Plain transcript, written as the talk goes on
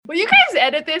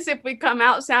edit this if we come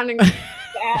out sounding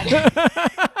bad.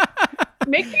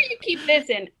 Make sure you keep this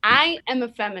in. I am a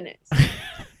feminist.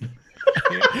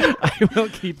 I will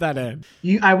keep that in.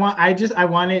 I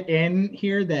want it in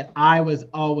here that I was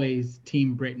always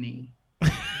Team Britney.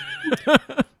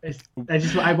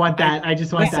 I want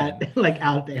that like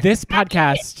out there. This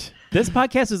podcast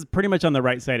is pretty much on the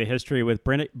right side of history with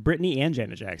Britney and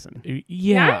Janet Jackson.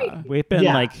 Yeah. We've been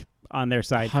like on their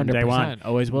side from day one.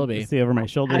 Always will be. See over my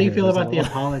shoulder. How do you feel about the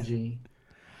apology?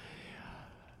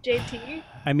 JT?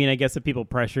 I mean, I guess if people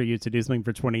pressure you to do something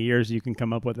for 20 years, you can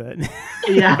come up with it.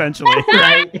 Yeah. Eventually.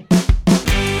 Right.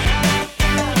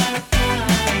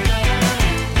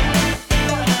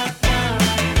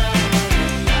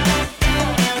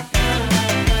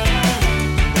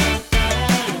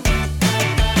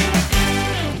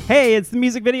 Hey, it's the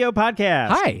Music Video Podcast.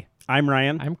 Hi. I'm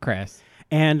Ryan. I'm Chris.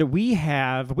 And we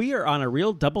are on a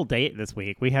real double date this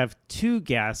week. We have two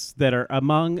guests that are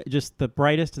among just the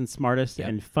brightest and smartest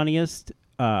and funniest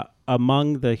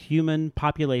among the human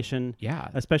population,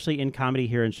 especially in comedy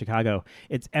here in Chicago.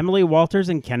 It's Emily Walters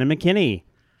and Kennon McKinney.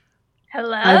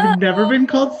 Hello. I've never been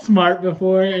called smart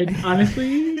before, and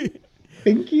honestly,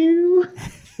 thank you.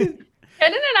 Kennon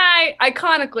and I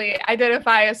iconically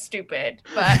identify as stupid,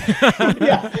 but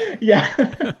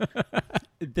yeah.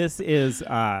 This is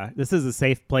a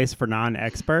safe place for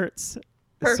non-experts.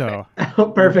 Perfect. So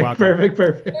Perfect.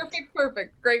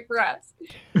 Great for us.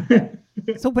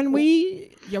 So when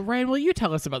Ryan, will you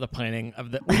tell us about the planning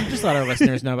of will you just let our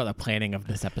listeners know about the planning of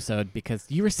this episode? Because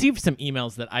you received some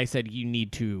emails that I said you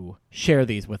need to share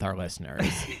these with our listeners.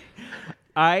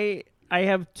 I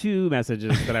have two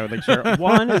messages that I would like to share.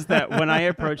 One is that when I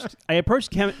approached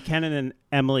Kennon and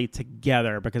Emily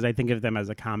together because I think of them as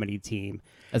a comedy team.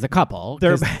 As a couple,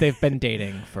 because they've been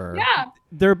dating for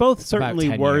They're both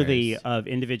certainly worthy years. of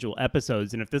individual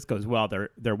episodes, and if this goes well,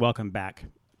 they're welcome back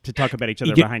to talk about each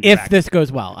other behind your back. If this goes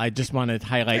well, I just want to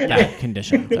highlight that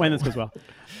condition. When this goes well.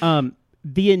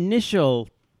 The initial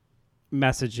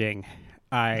messaging,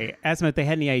 I asked them if they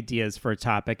had any ideas for a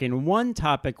topic, and one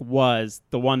topic was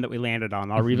the one that we landed on.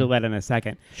 I'll reveal that in a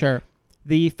second. Sure.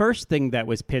 The first thing that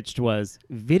was pitched was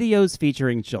videos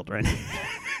featuring children.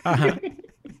 Uh-huh.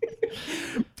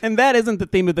 And that isn't the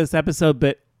theme of this episode,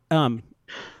 but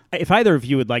if either of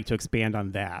you would like to expand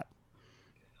on that,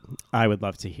 I would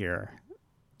love to hear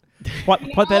how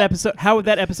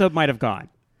that episode might have gone.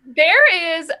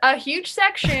 There is a huge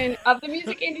section of the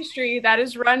music industry that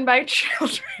is run by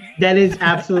children. That is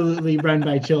absolutely run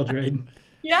by children.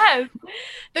 Yes.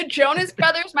 The Jonas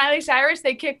Brothers, Miley Cyrus,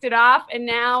 they kicked it off, and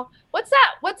now what's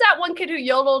that one kid who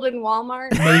yodeled in Walmart?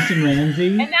 Mason Ramsey.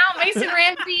 And now Mason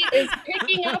Ramsey is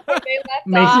picking up where they left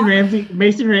off.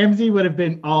 Mason Ramsey would have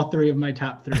been all three of my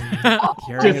top three.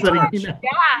 Just letting you know.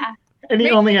 Yeah. And he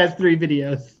only has 3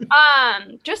 videos.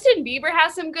 Justin Bieber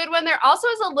has some good one. There also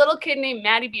is a little kid named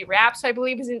Maddie B. Raps, who I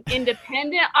believe is an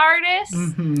independent artist.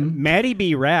 Mm-hmm. Maddie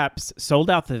B. Raps sold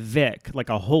out the Vic like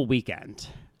a whole weekend.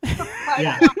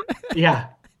 Yeah.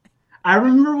 I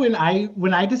remember when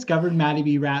I discovered Maddie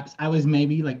B. Raps, I was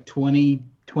maybe like 20,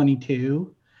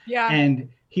 22. Yeah. And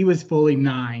he was fully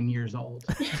 9 years old.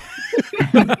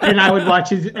 and I would watch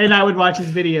his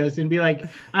videos and be like,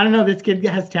 I don't know, this kid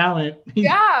has talent.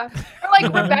 Yeah. Or like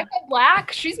Rebecca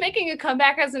Black, she's making a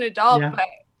comeback as an adult, but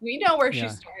we know where she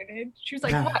started. She was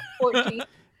like, what, 14?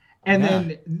 And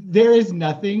then there is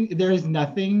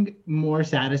nothing more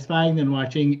satisfying than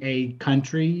watching a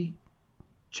country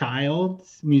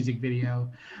child's music video,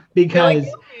 because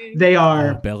they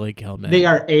are Billy Gilman. They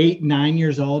are 8, 9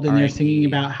 years old, and they're singing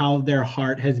about how their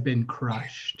heart has been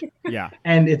crushed. Yeah.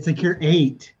 And it's like, you're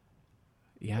 8.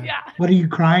 Yeah. What are you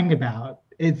crying about?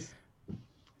 It's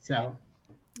so.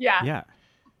 Yeah. Yeah.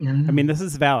 I mean, this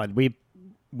is valid.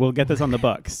 We'll get this on the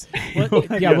books.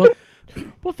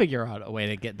 We'll figure out a way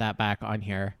to get that back on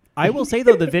here. I will say,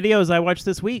 though, the videos I watched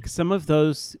this week, some of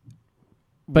those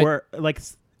were like,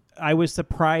 I was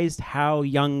surprised how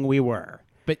young we were.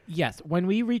 But yes, when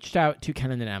we reached out to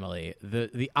Kennon and Emily,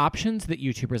 the options that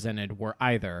you two presented were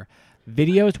either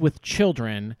videos with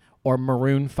children or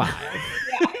Maroon 5.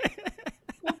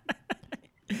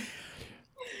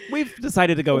 We've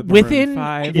decided to go with Maroon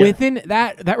 5. Within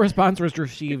that response was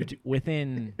received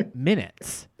within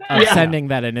minutes of sending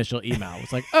that initial email. It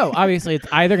was like, oh, obviously it's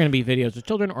either going to be videos with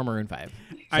children or Maroon 5.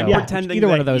 So I'm pretending either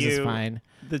one of those is fine.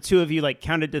 The two of you like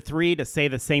counted to 3 to say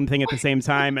the same thing at the same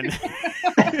time, and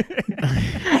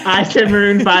I said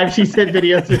Maroon 5. She said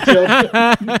videos with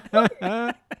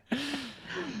children.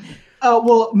 Oh,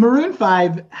 well, Maroon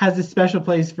 5 has a special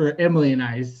place for Emily and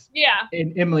I's. Yeah.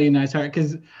 In Emily and I's heart,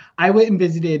 because I went and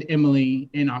visited Emily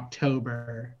in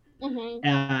October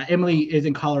Emily is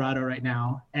in Colorado right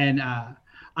now, and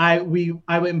I went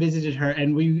and visited her,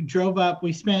 and we drove up.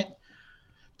 We spent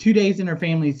 2 days in her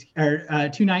family's, or a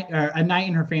night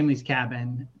in her family's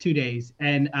cabin, 2 days,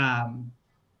 and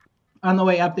on the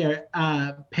way up there,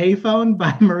 Payphone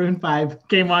by Maroon 5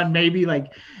 came on maybe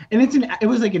like, and it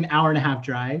was like an hour and a half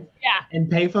drive. Yeah. And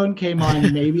Payphone came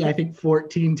on maybe I think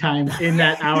 14 times in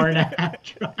that hour and a half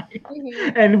drive.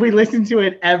 And we listened to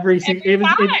it every single it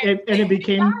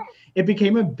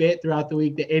became a bit throughout the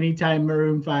week that anytime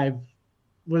Maroon 5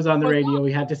 was on the radio,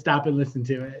 we had to stop and listen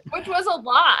to it. Which was a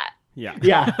lot. Yeah.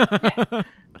 Yeah.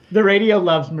 The radio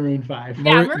loves Maroon 5.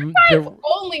 Yeah, Maroon 5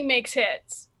 only makes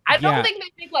hits. I don't think they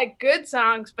make like good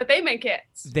songs, but they make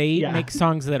hits. They make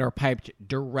songs that are piped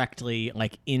directly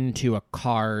like into a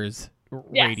car's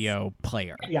radio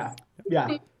player. Yeah.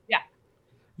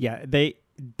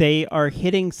 They are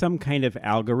hitting some kind of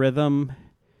algorithm,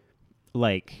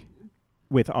 like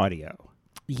with audio.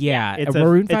 Yeah,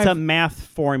 it's a math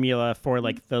formula for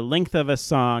like the length of a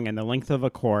song and the length of a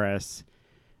chorus.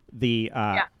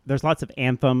 There's lots of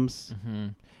anthems.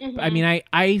 I mean,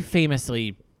 I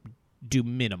famously do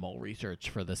minimal research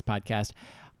for this podcast.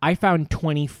 I found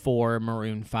 24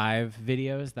 Maroon 5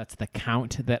 videos. That's the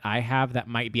count that I have. That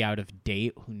might be out of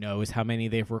date. Who knows how many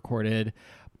they've recorded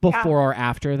before or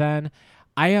after then.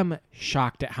 I am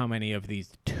shocked at how many of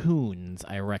these tunes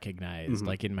I recognized,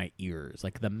 like in my ears,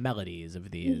 like the melodies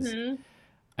of these.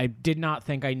 I did not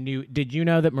think I knew. Did you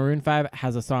know that Maroon 5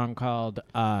 has a song called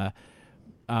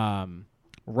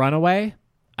Runaway?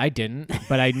 I didn't,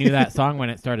 but I knew that song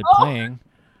when it started playing.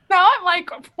 Now I'm like,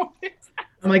 what is that?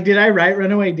 I'm like, did I write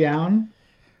Runaway down?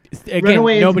 Again,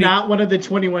 Runaway is not one of the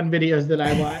 21 videos that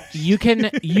I watched. You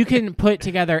can put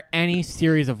together any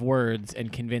series of words and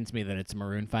convince me that it's a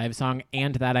Maroon 5 song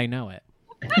and that I know it.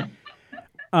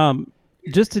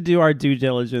 Just to do our due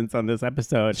diligence on this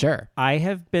episode, sure. I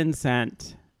have been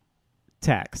sent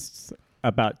texts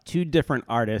about 2 different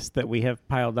artists that we have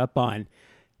piled up on,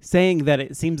 saying that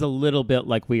it seems a little bit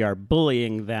like we are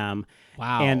bullying them.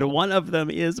 Wow. And one of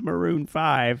them is Maroon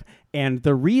 5. And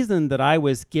the reason that I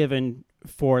was given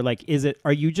for like,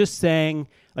 are you just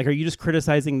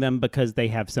criticizing them because they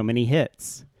have so many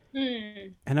hits?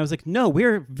 And I was like, no,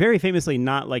 we're very famously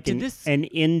not like an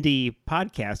indie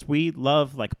podcast. We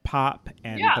love like pop,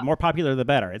 and the more popular, the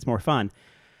better. It's more fun.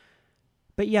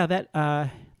 But yeah,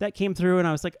 that came through, and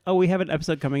I was like, oh, we have an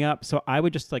episode coming up. So I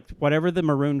would just like, whatever the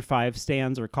Maroon 5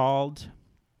 stands are called,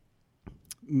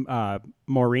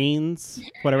 Maureen's,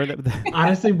 whatever.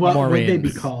 Honestly, what would they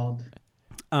be called?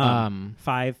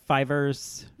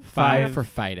 Fivers. Five for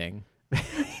fighting.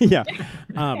 Yeah.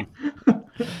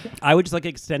 I would just like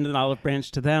extend an olive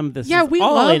branch to them. This is we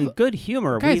all love, in good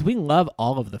humor. Guys, we love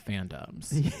all of the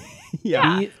fandoms.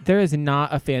 There is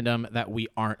not a fandom that we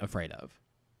aren't afraid of.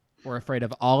 We're afraid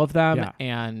of all of them,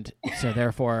 and so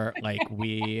therefore, like,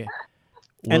 we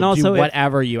will do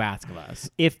whatever you ask of us.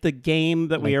 If the game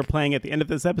that we are playing at the end of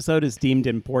this episode is deemed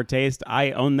in poor taste,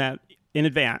 I own that in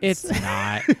advance. It's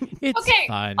not. It's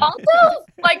fun. Also,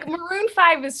 like, Maroon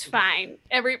 5 is fine.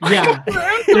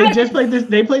 They just played this.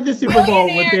 They played the Super Bowl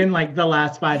within like the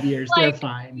last 5 years. They're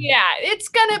fine. Yeah, it's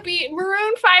gonna be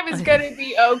Maroon 5 is gonna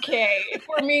be okay if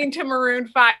we're mean to Maroon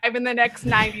 5 in the next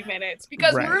 90 minutes,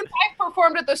 because Maroon 5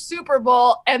 performed at the Super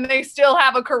Bowl and they still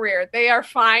have a career. They are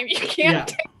fine. You can't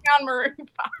take down Maroon 5.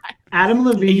 Adam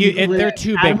Levine. They're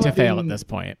too big to fail at this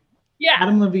point. Yeah,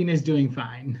 Adam Levine is doing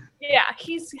fine. Yeah,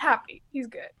 he's happy. He's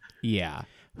good. Yeah.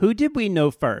 Who did we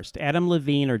know first, Adam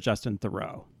Levine or Justin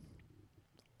Theroux?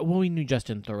 Well, we knew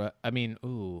Justin Theroux. I mean,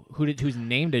 whose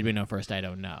name did we know first? I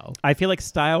don't know. I feel like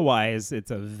style-wise, it's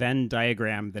a Venn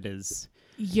diagram that is.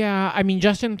 Yeah, I mean,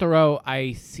 Justin Theroux,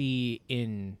 I see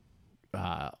in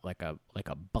like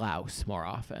a blouse more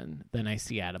often than I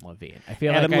see Adam Levine. I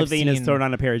feel Adam like Levine is throwing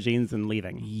on a pair of jeans and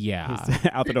leaving. Yeah, he's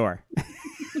out the door.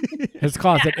 His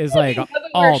closet is like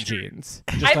all jeans,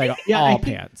 just like all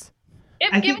pants.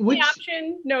 If given the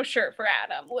option, no shirt for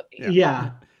Adam Levine.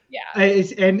 Yeah.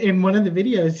 And in one of the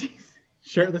videos, he's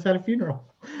shirtless at a funeral.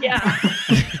 Yeah.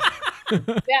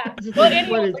 Yeah. Well,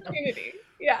 any opportunity.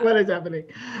 Yeah. What is happening?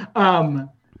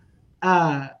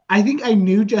 I think I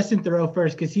knew Justin Theroux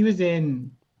first because he was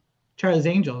in Charlie's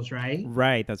Angels, right?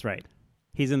 Right, that's right.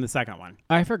 He's in the second one.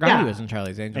 I forgot he was in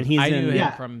Charlie's Angels. And I knew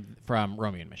him from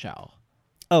Romeo and Michelle.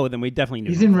 Oh, then we definitely knew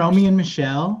he's in Romeo and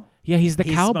Michelle. Yeah, he's the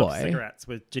cowboy. Smokes cigarettes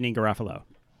with Janine Garofalo.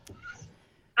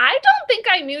 I don't think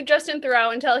I knew Justin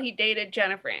Theroux until he dated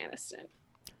Jennifer Aniston.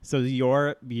 So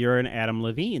you're an Adam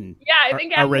Levine I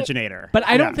think originator. But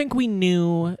I don't think we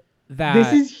knew that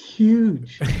This is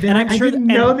huge. And I'm I sure didn't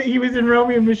know that he was in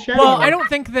Romeo and Michelle. Well, I don't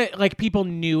think that like people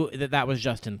knew that was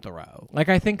Justin Theroux. Like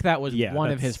I think that was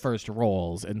one of his first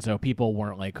roles, and so people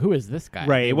weren't like, "Who is this guy?"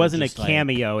 Right. It wasn't a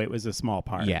cameo. It was a small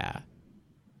part. Yeah.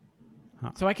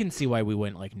 Huh. So I can see why we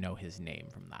wouldn't like know his name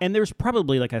from that. And there's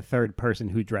probably like a third person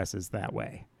who dresses that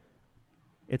way.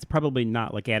 It's probably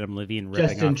not like Adam Levine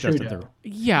ripping off Justin Theroux.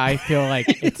 Yeah, I feel like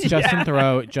it's Justin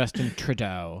Theroux, Justin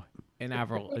Trudeau, and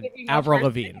Avril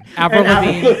Lavigne. Avril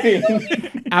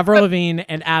Lavigne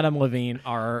and Adam Levine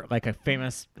are like a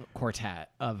famous quartet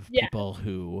of people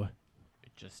who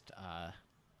just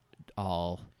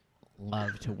all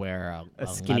love to wear a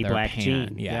skinny leather black pant.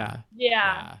 jean.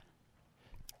 Yeah.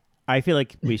 I feel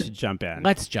like we should jump in.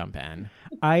 Let's jump in.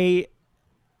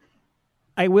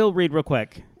 I will read real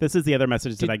quick. This is the other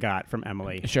message that I got from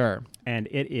Emily. Sure. And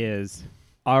it is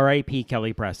R.I.P.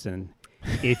 Kelly Preston.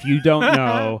 If you don't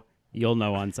know, you'll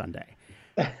know on Sunday.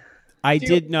 I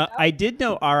did know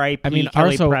R.I.P. I mean,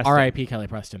 Kelly also Preston. R.I.P. Kelly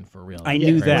Preston for real. I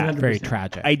knew that. 100%. Very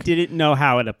tragic. I didn't know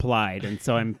how it applied, and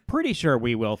so I'm pretty sure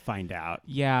we will find out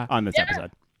on this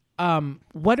episode.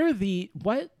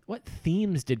 What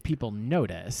themes did people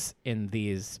notice in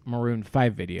these Maroon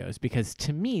 5 videos? Because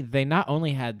to me, they not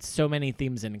only had so many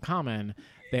themes in common,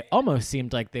 they almost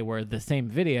seemed like they were the same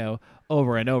video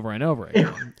over and over and over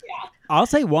again. I'll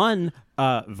say one,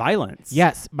 violence.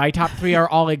 Yes, my top 3 are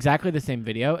all exactly the same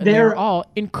video, and they're all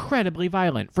incredibly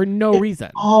violent for no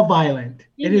reason. All violent.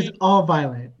 It is all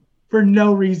violent for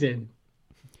no reason.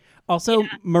 Also,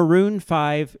 Maroon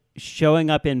 5 showing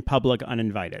up in public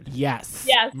uninvited. Yes.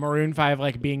 Yes. Maroon 5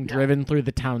 like being driven through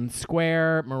the town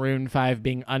square. Maroon 5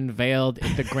 being unveiled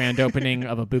at the grand opening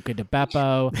of a Buca de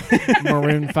Beppo.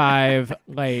 Maroon 5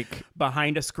 like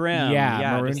behind a scrim.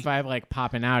 Yeah, Maroon 5 like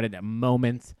popping out at a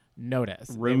moment's notice.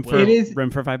 Room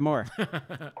for 5 more.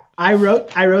 I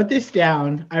wrote this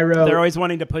down. They're always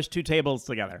wanting to push 2 tables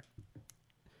together.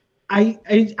 I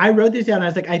wrote this down. I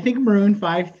was like, I think Maroon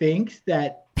 5 thinks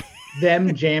that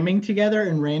them jamming together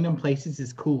in random places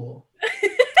is cool.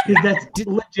 Because that's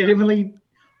legitimately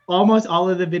almost all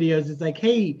of the videos. It's like,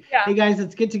 hey guys,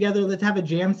 let's get together. Let's have a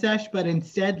jam sesh. But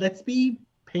instead, let's be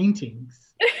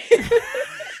paintings.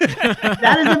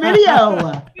 That is a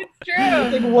video. It's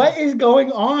true. Like, what is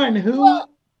going on? Who? Well,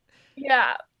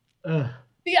 yeah. The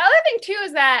other thing too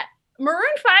is that Maroon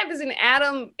 5 is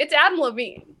Adam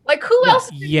Levine. Like, who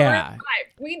else is Maroon 5?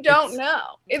 We don't know.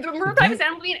 If Maroon 5 is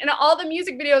Adam Levine, and all the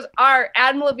music videos are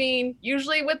Adam Levine,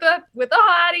 usually with a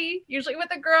hottie, usually with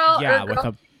a girl. Yeah, or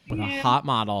with a hot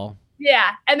model.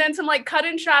 Yeah, and then some like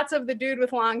cut-in shots of the dude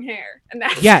with long hair, and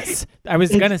that's yes. I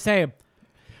was gonna say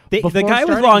the guy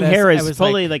with long hair is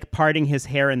fully like parting his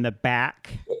hair in the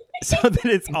back, so that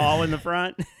it's all in the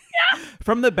front. Yeah.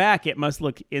 From the back, it must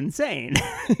look insane.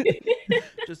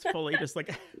 Just fully, just a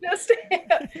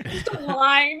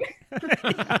line.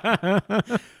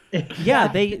 Yeah,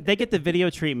 they get the video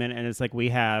treatment, and it's like we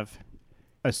have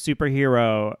a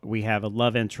superhero, we have a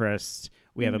love interest,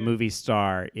 we have a movie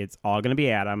star. It's all going to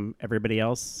be Adam. Everybody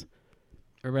else,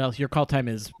 your call time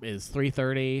is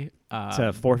 3:30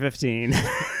 to 4:15.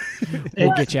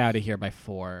 We'll get you out of here by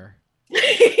 4.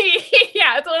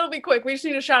 Yeah, it'll be quick. We just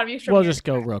need a shot of you. We'll just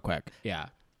go real quick. Yeah.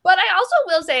 But I also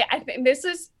will say, I think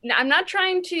I'm not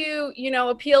trying to,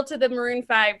 appeal to the Maroon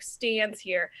 5 stans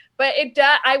here, but I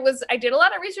did a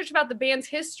lot of research about the band's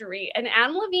history, and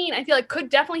Adam Levine, I feel like, could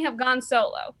definitely have gone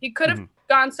solo. He could have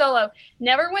gone solo,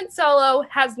 never went solo,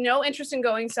 has no interest in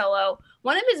going solo.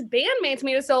 One of his bandmates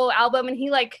made a solo album, and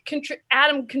he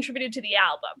Adam contributed to the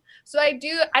album. So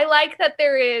I like that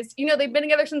there is, they've been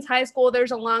together since high school.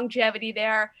 There's a longevity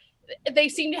there. They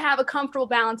seem to have a comfortable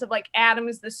balance of like Adam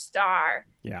is the star,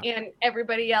 and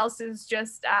everybody else is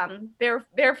just they're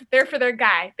for their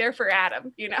guy. They're for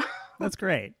Adam, That's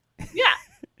great. Yeah.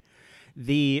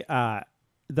 The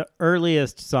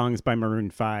earliest songs by Maroon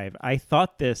 5, I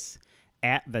thought this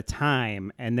at the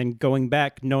time, and then going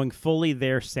back, knowing fully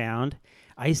their sound,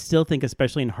 I still think,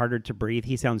 especially in Harder to Breathe,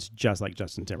 he sounds just like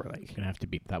Justin Timberlake. You're gonna have to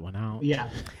beep that one out. Yeah,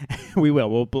 we will.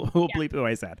 We'll bleep what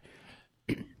I said.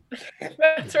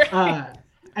 That's right.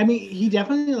 I mean, he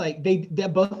definitely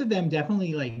both of them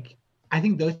definitely I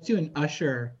think those two and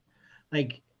Usher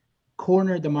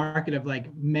cornered the market of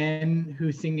men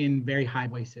who sing in very high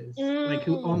voices,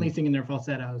 who only sing in their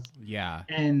falsettos. Yeah.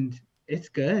 And it's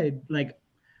good.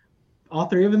 All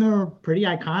 3 of them are pretty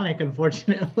iconic,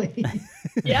 unfortunately.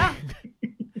 Yeah.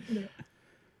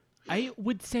 I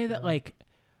would say that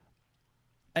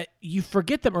you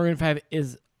forget that Maroon 5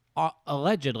 is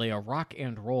allegedly a rock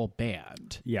and roll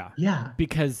band. Yeah. Yeah.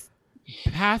 Because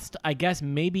past, I guess,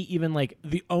 maybe even like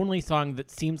the only song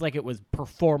that seems like it was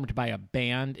performed by a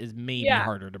band is maybe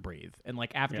Harder to Breathe. And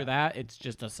like after that, it's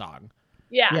just a song.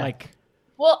 Yeah. Like,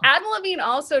 well, Adam Levine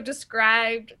also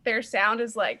described their sound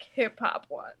as like hip hop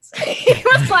once. He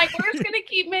was like, we're just going to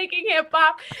keep making hip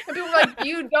hop. And people were like,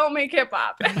 you don't make hip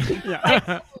hop.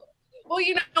 Like, well,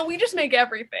 you know, we just make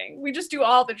everything. We just do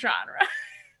all the genre.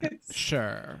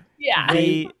 Sure. Yeah.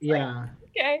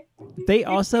 Okay. They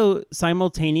also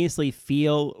simultaneously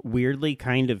feel weirdly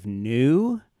kind of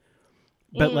new.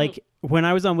 But like when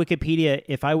I was on Wikipedia,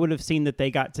 if I would have seen that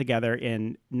they got together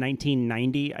in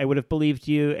 1990, I would have believed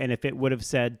you. And if it would have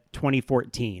said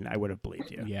 2014, I would have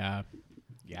believed you. Yeah.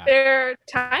 They're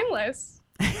timeless.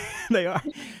 They are.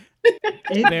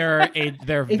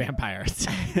 They're vampires.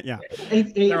 Yeah. I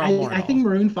think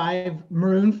Maroon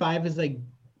 5 is like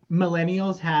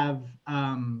millennials have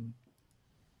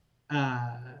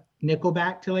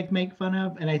Nickelback to like make fun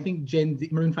of, and I think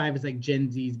Maroon 5 is like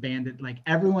Gen Z's band that like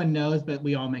everyone knows but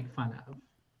we all make fun of.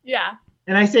 Yeah.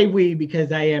 And I say we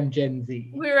because I am Gen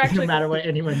Z. We were actually no matter what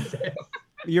anyone says.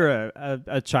 You're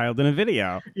a child in a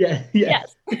video. Yeah.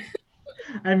 Yes.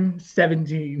 I'm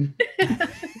 17.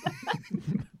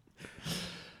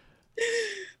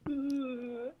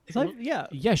 So,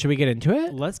 yeah. Should we get into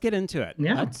it? Let's get into it.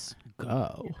 Yeah. Let's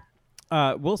go.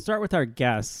 We'll start with our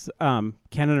guests,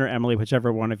 Kennon or Emily,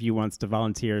 whichever one of you wants to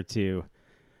volunteer to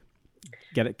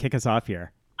kick us off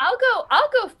here. I'll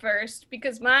go first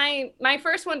because my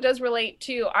first one does relate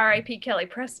to R.I.P. Kelly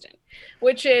Preston,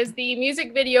 which is the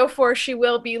music video for "She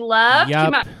Will Be Loved." Yep.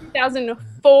 Came out in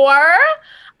 2004.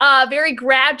 Very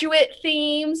graduate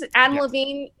themes. Adam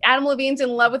Levine's in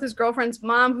love with his girlfriend's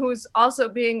mom, who's also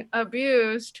being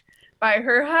abused by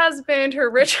her husband, her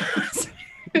rich husband.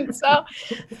 So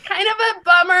it's kind of a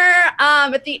bummer.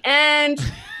 At the end,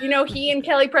 you know, he and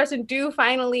Kelly Preston do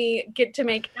finally get to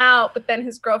make out, but then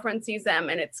his girlfriend sees them,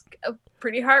 and it's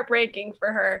pretty heartbreaking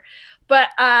for her. But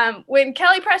when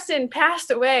Kelly Preston passed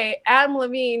away, Adam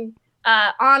Levine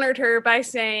honored her by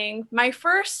saying,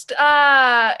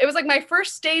 it was like my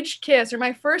first staged kiss or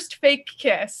my first fake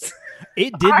kiss.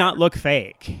 It did not look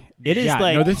fake. It is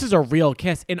like... No, this is a real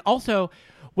kiss. And also,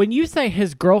 when you say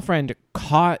his girlfriend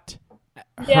caught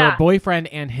her boyfriend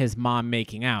and his mom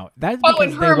making out, that's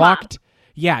because they walked... Mom.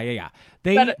 Yeah.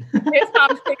 But his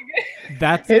mom's pretty good.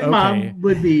 That's his okay. mom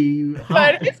would be hot.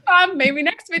 But his mom, maybe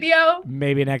next video.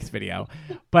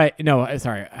 But no,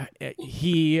 sorry.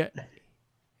 He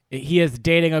is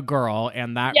dating a girl,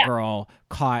 and that girl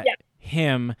caught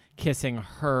him kissing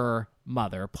her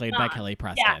mother, played by Kelly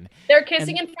Preston. Yeah. They're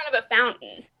kissing in front of a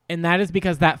fountain. And that is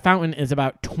because that fountain is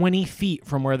about 20 feet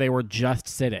from where they were just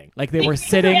sitting. Like they were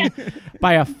sitting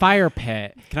by a fire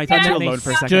pit. Can I touch you alone for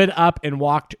a second? Stood up and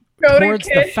walked towards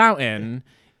the fountain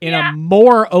in a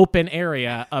more open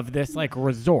area of this like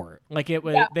resort. Like it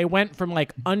was, they went from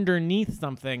like underneath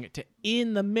something to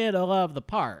in the middle of the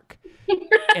park.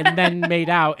 And then made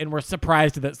out and were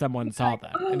surprised that someone saw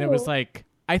them. And it was like,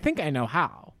 I think I know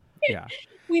how. Yeah.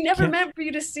 We never meant for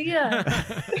you to see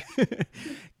us.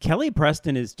 Kelly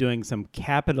Preston is doing some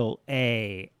capital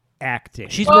A acting.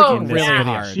 She's working really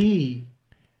hard. She's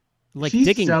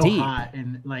digging so deep. Hot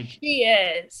and like she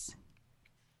is.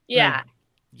 Yeah.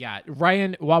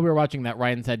 Ryan, while we were watching that,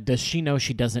 Ryan said, "Does she know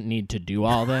she doesn't need to do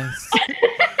all this?"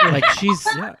 Like she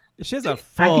has a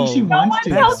full. I think she wants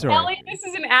to. Ellie, this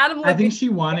is an Adam Levine. I think she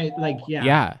wanted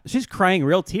Yeah. She's crying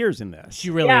real tears in this. She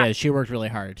really is. She worked really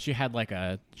hard. She had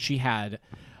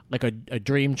a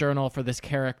dream journal for this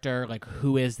character. Like,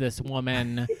 who is this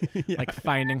woman? Like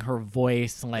finding her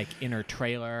voice, like in her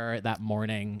trailer that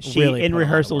morning. In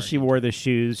rehearsal, she wore the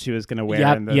shoes she was going to wear.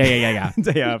 Yeah.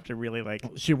 Day after, really like.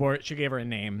 She gave her a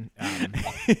name.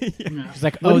 She's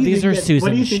like, what these are Susan's shoes.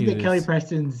 What do you think that Kelly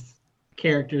Preston's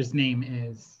character's name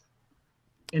is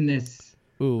in this?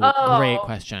 Ooh, great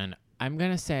question. I'm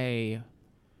gonna say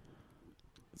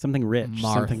something rich,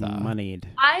 Martha. Something moneyed.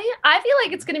 I feel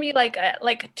like it's gonna be like a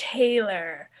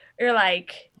Taylor or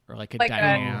like a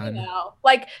Diane.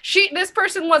 This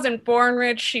person wasn't born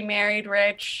rich, she married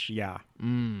rich. Yeah.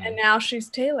 And now she's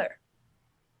Taylor.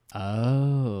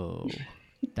 Oh.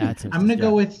 That's I'm gonna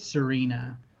go with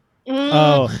Serena.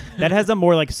 Oh, that has a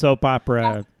more like soap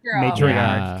opera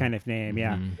matriarch kind of name.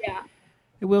 Yeah. Mm-hmm. Yeah.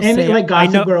 I will and say, like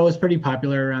Gossip Girl was pretty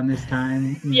popular around this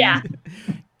time. Yeah.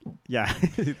 Yeah.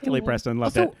 Kelly Preston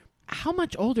loved it. How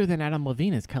much older than Adam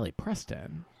Levine is Kelly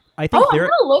Preston? I think I'm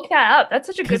gonna look that up. That's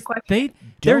such a good question.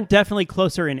 They're definitely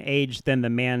closer in age than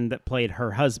the man that played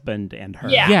her husband and her.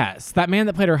 Yeah. Yes, that man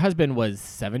that played her husband was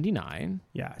 79.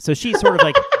 Yeah, so she's sort of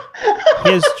like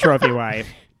his trophy wife.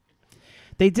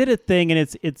 They did a thing, and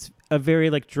it's a very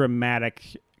like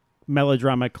dramatic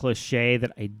melodrama cliche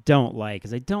that I don't like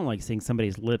is I don't like seeing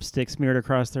somebody's lipstick smeared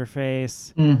across their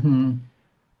face. Mm-hmm.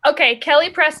 Okay, Kelly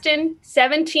Preston,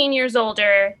 17 years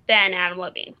older than Adam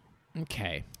Levine.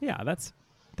 Okay. Yeah,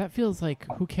 That feels like,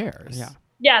 who cares? yeah.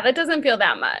 Yeah, that doesn't feel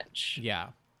that much. Yeah.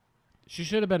 She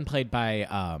should have been played by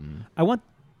I want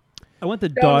the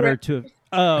daughter to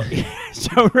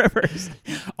Joan Rivers.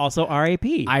 Also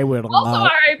R.I.P. I would Also love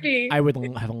R.I.P. I would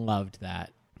have loved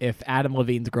that if Adam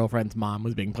Levine's girlfriend's mom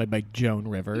was being played by Joan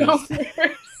Rivers.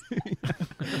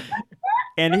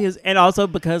 and also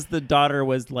because the daughter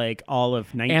was like all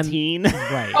of 19.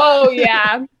 Right. Oh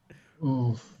yeah.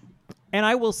 Oof. And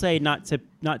I will say, not to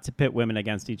pit women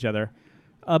against each other,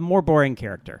 a more boring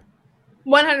character.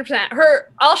 100%.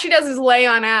 All she does is lay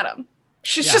on Adam.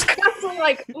 She's just constantly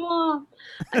like, oh,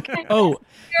 okay. Oh,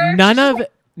 none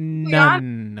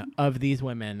of these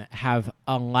women have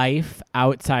a life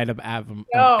outside of Adam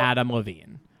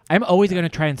Levine. I'm always going to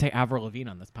try and say Avril Lavigne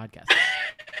on this podcast.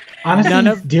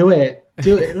 Honestly, do it.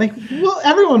 Like, well,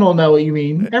 everyone will know what you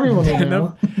mean. Everyone will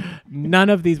know. None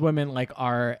of these women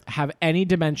have any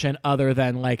dimension other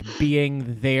than like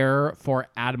being there for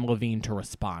Adam Levine to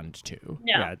respond to.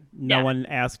 Yeah. No one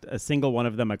asked a single one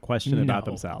of them a question about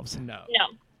themselves. No.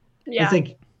 Yeah. It's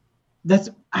like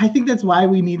I think that's why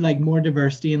we need like more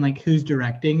diversity in like who's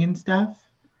directing and stuff.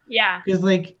 Yeah. Because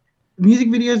like music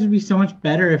videos would be so much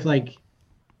better if like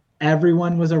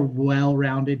everyone was a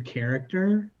well-rounded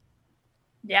character.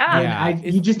 Yeah. And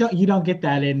you don't get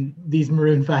that in these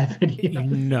Maroon 5 videos.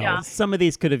 No. Yeah. Some of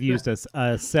these could have used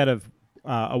a set of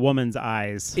a woman's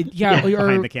eyes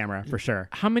behind the camera, for sure.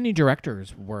 How many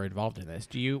directors were involved in this?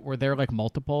 Were there like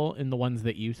multiple in the ones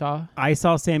that you saw? I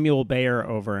saw Samuel Bayer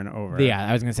over and over. Yeah,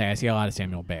 I was gonna say I see a lot of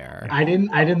Samuel Bayer. I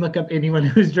didn't look up anyone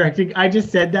who's directing. I just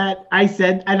said that.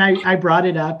 I brought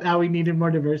it up how we needed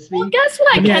more diversity. Well, guess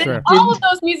what? Yeah, Ken? All of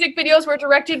those music videos were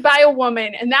directed by a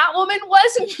woman, and that woman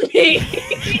wasn't me.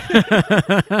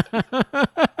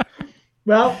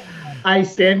 Well, I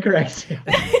stand corrected.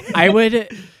 I would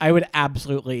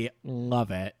absolutely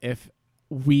love it if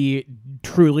we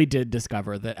truly did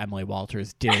discover that Emily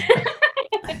Walters did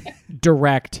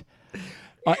direct.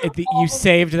 You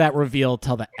saved that reveal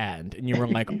till the end, and you were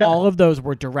like, all of those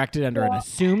were directed under an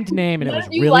assumed name, and it was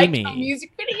really me. A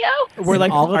music video? We're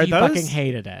like, all of you those, fucking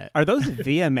hated it. Are those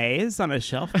VMAs on a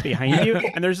shelf behind you?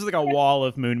 And there's just like a wall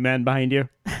of moon men behind you.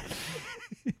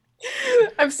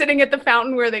 I'm sitting at the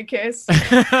fountain where they kiss.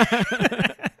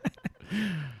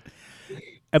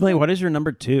 Emily, what is your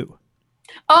number 2?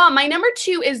 Oh, my number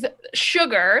 2 is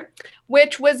Sugar,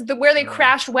 which was where they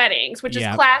crashed weddings, which is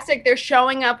classic. They're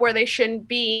showing up where they shouldn't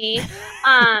be.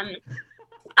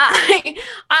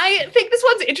 I think this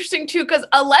one's interesting too, because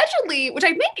allegedly, which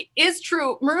I think is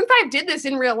true, Maroon 5 did this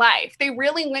in real life. They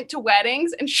really went to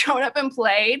weddings and showed up and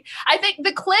played. I think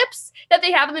the clips that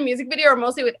they have in the music video are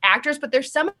mostly with actors, but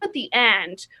there's some at the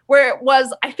end where it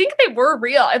was, I think they were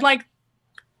real. And like,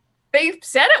 they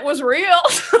said it was real.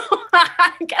 So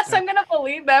I guess I'm going to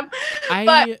believe them.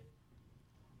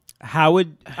 How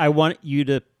would I want you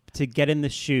to get in the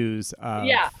shoes of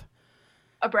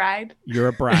a bride? You're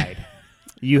a bride.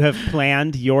 You have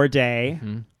planned your day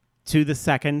to the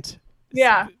second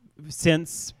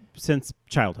since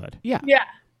childhood. Yeah.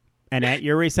 And at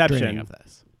your reception of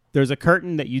this, there's a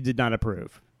curtain that you did not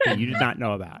approve, that you did not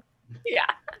know about. Yeah.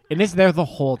 And it's there the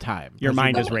whole time. Your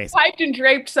mind is racing. Piped and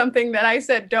draped something that I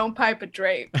said, don't pipe a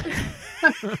drape.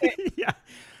 Yeah.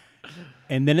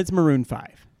 And then it's Maroon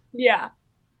 5. Yeah.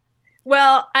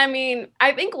 Well, I mean,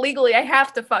 I think legally I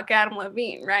have to fuck Adam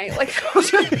Levine, right? Like,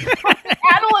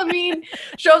 Adam Levine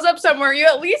shows up somewhere, you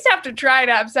at least have to try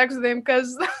to have sex with him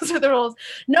because those are the rules.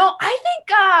 No, I think,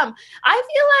 I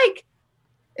feel like,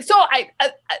 so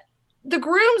the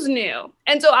grooms knew.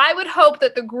 And so I would hope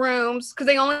that the grooms, because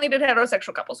they only did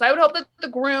heterosexual couples, so I would hope that the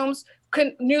grooms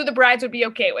knew the brides would be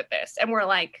okay with this. And we're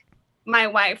like, my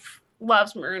wife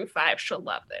loves Maroon 5. She'll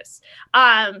love this.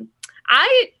 Maroon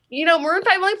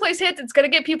 5 only plays hits. It's going to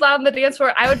get people out on the dance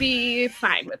floor. I would be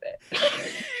fine with it.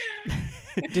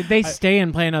 Did they stay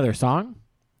and play another song?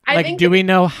 Do we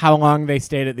know how long they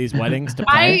stayed at these weddings to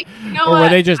play? Or were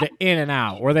they just in and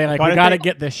out? Were they like, we got to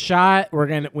get this shot.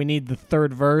 We need the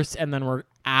third verse, and then we're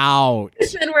out.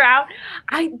 Then we're out.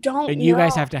 I don't know. And you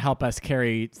guys have to help us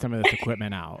carry some of this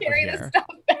equipment out. Carry this stuff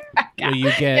back. Will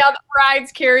you get... Yeah, the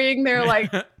bride's carrying their,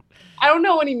 like... I don't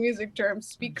know any music terms.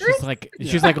 Speakers?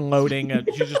 She's like loading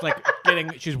she's just like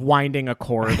she's winding a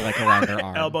cord like around her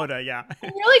arm. Elbow to, yeah. I'm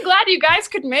really glad you guys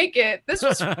could make it. This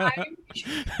was fine.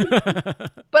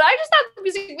 But I just thought the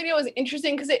music video was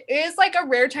interesting because it is like a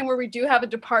rare time where we do have a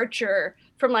departure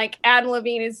from like Adam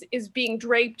Levine is being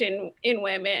draped in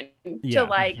women to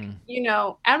like, you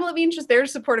know, Adam Levine's just there to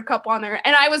support a couple on there.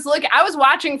 And I was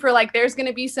watching for like, there's going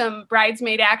to be some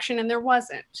bridesmaid action and there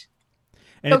wasn't.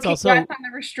 And so it's also on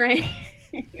the restraint.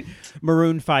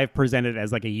 Maroon 5 presented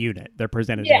as like a unit. They're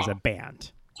presented as a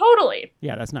band. Totally.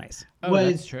 Yeah, that's nice. Oh,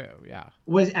 that's true. Yeah.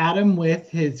 Was Adam with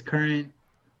his current?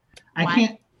 I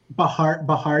can't.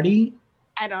 Bahardi.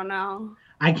 I don't know.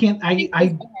 I can't. I.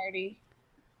 Bahardi.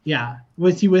 Yeah.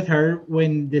 Was he with her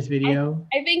when this video?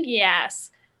 I think yes.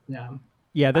 Yeah.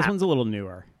 Yeah, this one's a little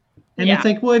newer. And it's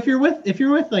like, well, if you're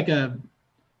with like a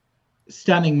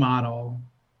stunning model.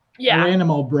 Yeah. A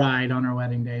animal bride on her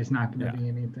wedding day is not going to be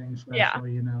anything special,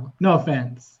 you know. No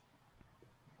offense.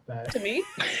 But to me?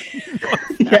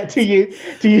 Yeah, to you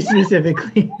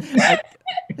specifically.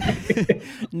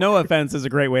 No offense is a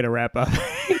great way to wrap up.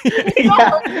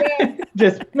 Yeah.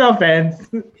 Just no offense.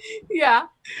 Yeah.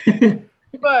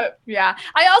 But yeah,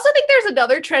 I also think there's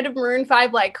another trend of Maroon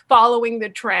 5 like following the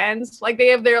trends. Like they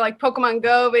have their like Pokemon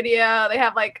Go video. They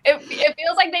have like it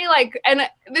feels like they like, and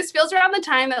this feels around the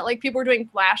time that like people were doing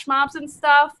flash mobs and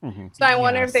stuff. Mm-hmm. So I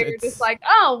wonder if they were just like,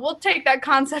 oh, we'll take that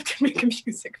concept and make a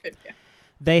music video.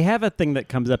 They have a thing that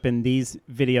comes up in these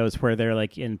videos where they're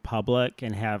like in public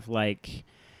and have like,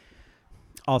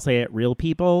 I'll say it, real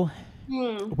people.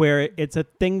 Where it's a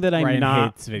thing that I'm Ryan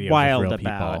not wild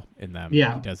about. In them.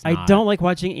 Yeah, he does I not. don't like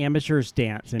watching amateurs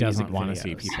dance. He doesn't want to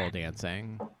see people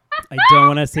dancing. I don't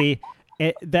want to see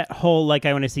it, that whole like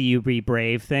I want to see you be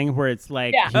brave thing where it's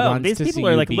like, oh, these people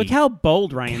are like, look how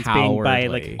bold Ryan's being by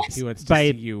like he wants to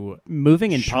see you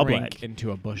moving in public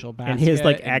into a bushel basket and his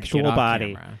like actual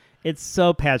body. Camera. It's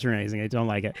so patronizing. I don't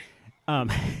like it.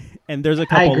 And there's a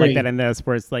couple like that in this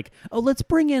where it's like, oh, let's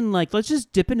bring in like, let's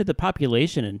just dip into the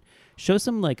population and show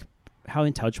some like how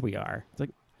in touch we are. It's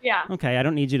like, yeah, okay, I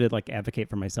don't need you to like advocate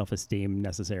for my self-esteem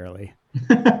necessarily.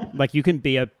 Like you can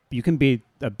be a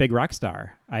big rock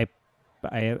star. I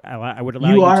would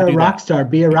allow you are to do a rock that. star.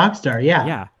 Be a rock star.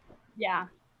 Yeah. Yeah.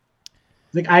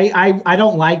 Like I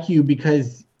don't like you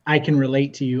because I can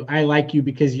relate to you. I like you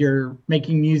because you're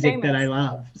making music that I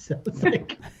love. So it's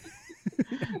like,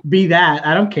 be that.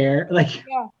 I don't care. Like,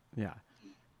 yeah.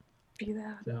 Be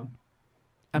that. So,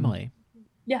 Emily.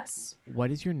 Yes.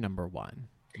 What is your number one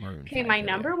Maroon 5 Okay, my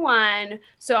video? number one.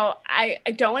 So I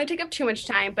don't want to take up too much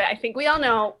time, but I think we all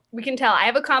know, we can tell I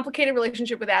have a complicated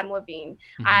relationship with Adam Levine.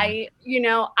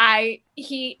 Mm-hmm.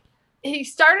 He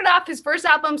started off his first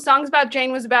album, Songs About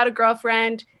Jane, was about a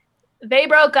girlfriend. They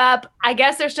broke up. I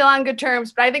guess they're still on good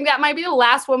terms, but I think that might be the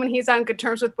last woman he's on good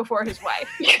terms with before his wife.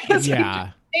 Because he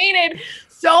dated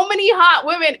so many hot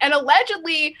women, and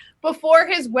allegedly before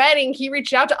his wedding, he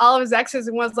reached out to all of his exes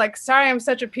and was like, sorry, I'm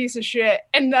such a piece of shit.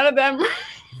 And none of them.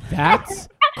 That's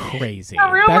crazy.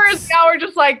 The rumors now are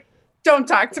just like, don't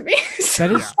talk to me.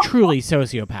 That is truly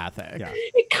sociopathic. Yeah.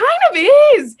 It kind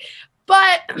of is.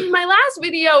 But my last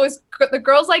video is the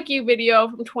Girls Like You video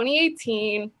from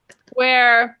 2018,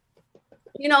 where,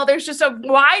 you know, there's just a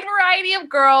wide variety of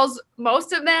girls,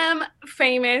 most of them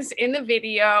famous in the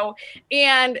video.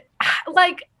 And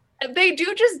like, they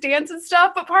do just dance and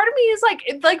stuff, but part of me is like,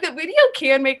 the video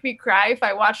can make me cry if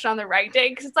I watch it on the right day,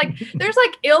 because it's like there's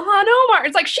like Ilhan Omar.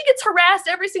 It's like she gets harassed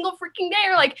every single freaking day.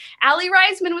 Or like Allie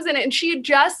Reisman was in it, and she had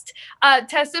just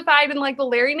testified in like the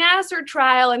Larry Nassar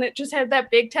trial, and it just had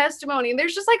that big testimony. And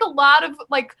there's just like a lot of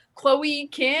like Chloe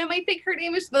Kim, I think her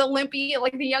name is, the Olympian,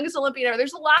 like the youngest Olympian ever.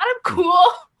 There's a lot of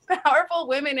cool, powerful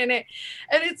women in it,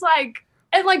 and it's like.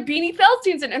 And like Beanie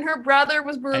Feldstein's in, and her brother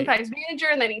was Maroon 5's manager,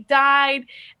 and then he died.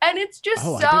 And it's just I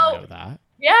didn't know that.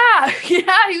 Yeah.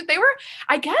 They were,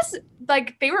 I guess,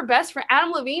 like they were best friends.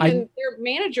 Adam Levine and their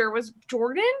manager was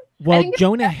Jordan. Well,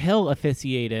 Jonah Hill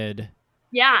officiated.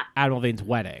 Yeah. Adam Levine's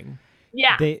wedding.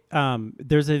 Yeah. They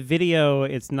there's a video.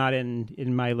 It's not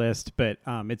in my list, but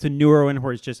it's a newer one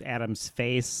where it's just Adam's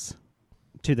face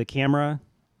to the camera.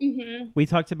 Mm-hmm. We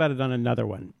talked about it on another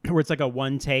one where it's like a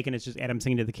one take and it's just Adam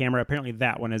singing to the camera. Apparently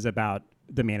that one is about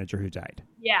the manager who died.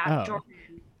 Yeah. Jordan.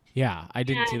 Yeah, I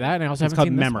didn't see that, and I also it's haven't called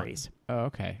seen Memories. Oh,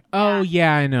 okay. Oh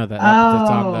yeah, I know that.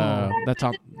 That's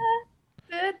on.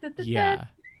 Yeah.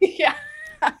 Yeah.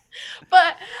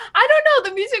 But I don't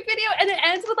know, the music video, and it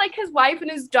ends with like his wife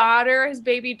and his daughter, his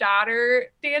baby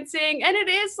daughter dancing, and it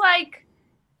is like,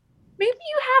 maybe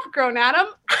you have grown, Adam.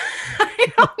 I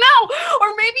don't know.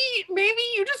 Or maybe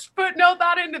you just put no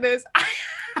thought into this. I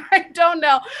I don't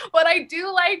know, but I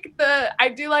do like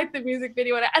the music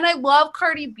video, and I love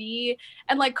Cardi B,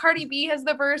 and like Cardi B has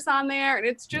the verse on there, and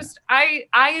it's just I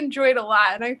enjoy it a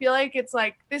lot, and I feel like it's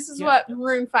like this is what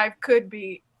Maroon 5 could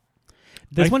be.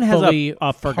 This one has a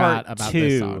forgot part about two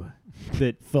this song.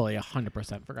 that Fully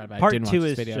 100% forgot about it. Part Didn't two watch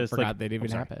this is video. just Forgot like- that it even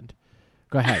sorry. happened.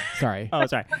 Go ahead. Sorry. Oh,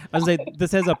 sorry. I was gonna say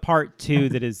this has a part two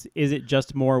that is it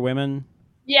just more women?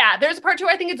 Yeah, there's a part 2.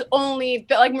 I think it's only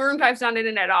like Maroon 5's not in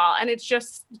it at all, and it's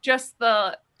just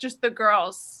the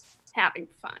girls having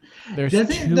fun. There's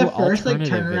Doesn't two the first, like,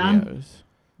 alternative turnaround- videos.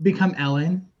 Become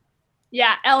Ellen.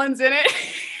 Yeah, Ellen's in it.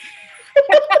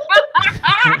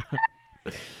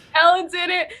 Ellen's in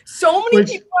it. So many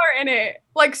people are in it.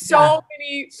 Like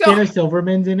many. Sarah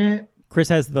Silverman's in it. Chris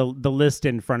has the list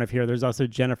in front of here. There's also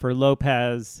Jennifer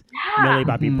Lopez, Millie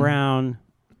Bobby Brown,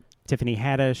 Tiffany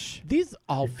Haddish. These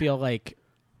all feel like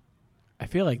I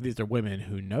feel like these are women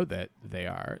who know that they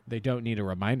are. They don't need a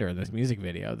reminder in this music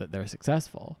video that they're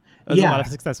successul. There's a lot of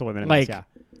successful women in this, yeah.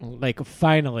 Like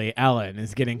finally Ellen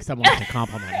is getting someone to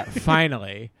compliment her.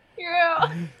 Finally.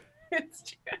 Yeah. It's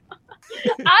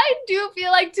true. I do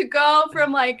feel like to go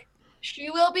from like She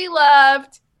Will Be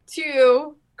Loved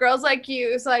to Girls Like You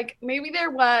is like maybe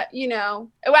they're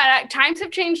times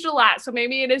have changed a lot, so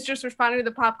maybe it is just responding to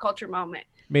the pop culture moment.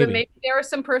 Maybe. But maybe there was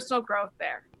some personal growth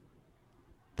there.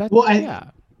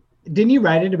 Didn't he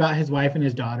write it about his wife and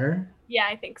his daughter? Yeah,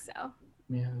 I think so.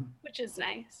 Yeah. Which is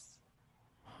nice.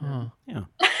 Huh. Yeah.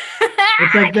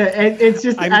 It's like it's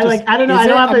just I don't know.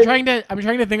 I'm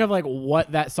trying to think of like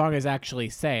what that song is actually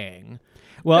saying.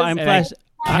 Well, I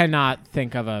cannot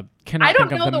think of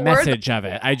the message of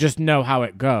it. I just know how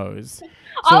it goes.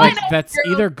 So like, that's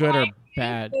either good or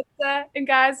bad. And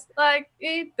guys like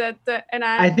and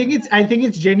I think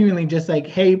it's genuinely just like,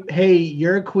 hey,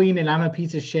 you're a queen and I'm a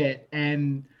piece of shit,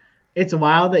 and it's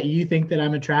wild that you think that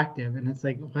I'm attractive, and it's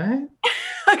like, what?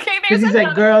 Okay, because he's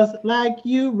like, girls like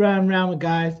you run around with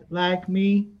guys like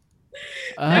me.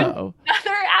 Oh.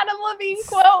 Another Adam Levine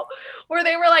quote where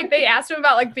they were like, they asked him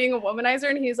about like being a womanizer,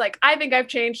 and he's like, I think I've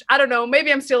changed. I don't know.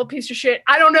 Maybe I'm still a piece of shit.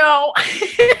 I don't know.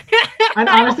 And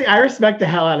honestly, I respect the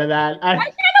hell out of that. I kind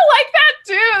of like that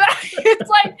too. It's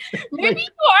like maybe you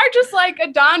are just like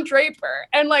a Don Draper,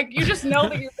 and like you just know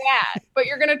that you're bad, but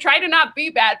you're gonna try to not be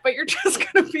bad, but you're just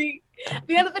gonna be. At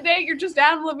the end of the day, you're just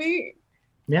Adam Levine.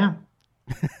 Yeah.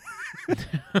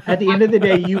 At the end of the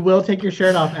day, you will take your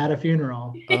shirt off at a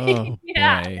funeral. Oh,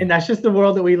 Yeah. boy. And that's just the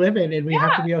world that we live in, and we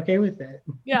have to be okay with it.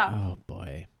 Yeah. Oh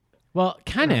boy. Well,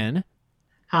 Kennon,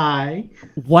 Hi.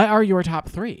 what are your top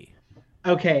 3?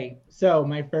 Okay, so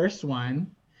my first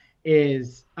one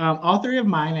is all 3 of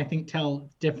mine, I think, tell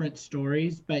different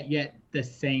stories, but yet the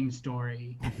same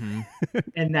story. Mm-hmm.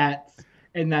 and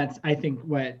that's I think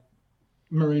what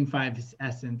Maroon 5's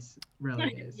essence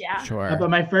really is. Yeah. Sure. But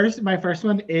my first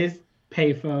one is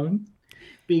Payphone,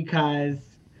 because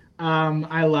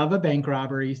I love a bank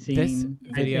robbery scene. This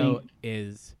video I think.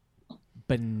 is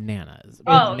bananas.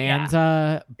 Oh,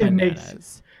 Bonanza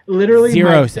bananas. Literally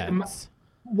 0 cents.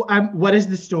 What is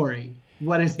the story?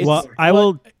 What is the Well, story? I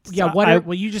will. Yeah,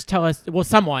 will you just tell us? Well,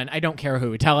 someone, I don't care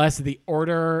who, tell us the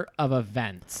order of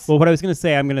events. Well, what I was going to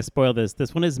say, I'm going to spoil this.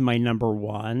 This one is my number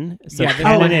 1. So Yeah, this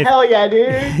Kennon, one- hell yeah,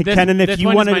 dude. Kennon, if this you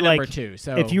one is want to my number like, 2,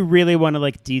 so if you really want to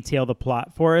like detail the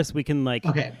plot for us, we can like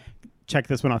Okay. check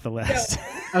this one off the list.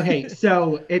 Okay,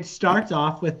 so it starts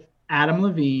off with Adam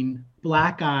Levine,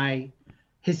 black eye.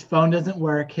 His phone doesn't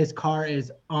work. His car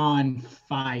is on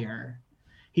fire.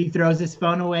 He throws his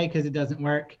phone away because it doesn't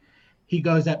work. He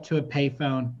goes up to a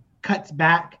payphone, cuts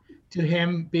back to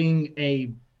him being a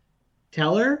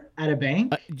teller at a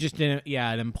bank.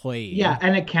 an employee. Yeah,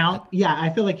 an account. Yeah, I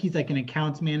feel like he's like an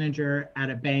accounts manager at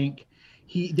a bank.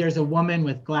 There's a woman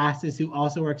with glasses who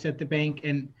also works at the bank,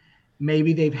 and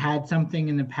maybe they've had something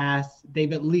in the past.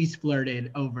 They've at least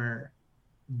flirted over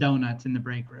donuts in the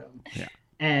break room. Yeah.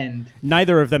 And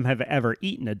Neither of them have ever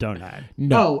eaten a donut.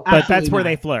 No, but that's absolutely where not.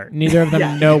 they flirt. neither of them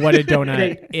Yeah. know what a donut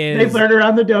They is. flirt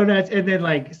around the donuts, and then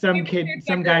like some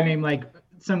guy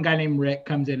named Rick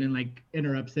comes in and like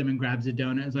interrupts them and grabs a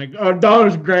donut. It's like, oh, that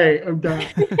was great. I'm done.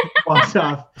 Walks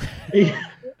off.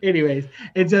 Anyways,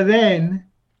 and so then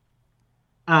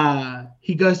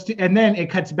he goes to, and then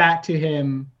it cuts back to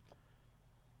him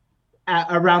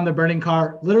around the burning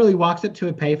car. Literally walks up to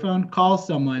a payphone, calls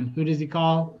someone. Who does he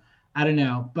call? I don't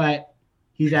know, but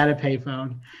he's at a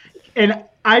payphone. And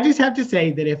I just have to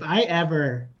say that if I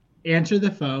ever answer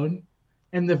the phone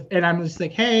and I'm just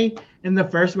like, hey, and the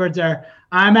first words are,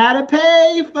 I'm at a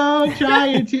payphone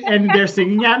trying to, and they're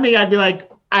singing at me, I'd be like,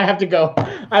 I have to go.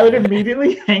 I would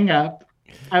immediately hang up.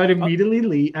 I would immediately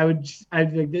leave.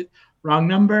 I'd be like, wrong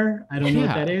number. I don't know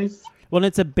what that is. Well,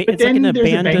 it's But it's then like an there's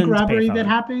a abandoned bank robbery payphone. that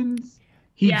happens.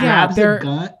 He Yeah. grabs they're- a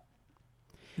gun.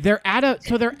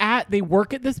 They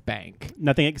work at this bank,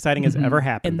 Nothing exciting has ever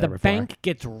happened and there the before. bank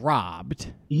gets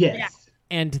robbed, Yes.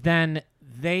 and then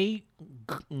they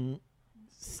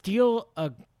steal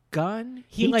a gun.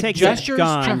 He like takes a gestures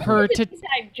gun. to her It's to. an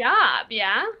inside job,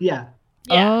 yeah? Yeah.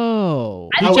 Yeah. Oh,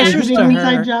 I Oh, think is gestures it to an her.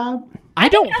 inside job? I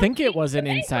don't think that's it was an the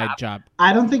bank inside robbery. job.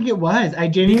 I don't think it was. I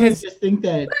genuinely Because- just think that.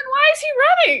 Then why is he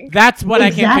running? That's what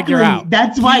I can't figure out.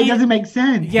 That's why it He- doesn't make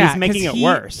sense. Yeah, He's making 'cause it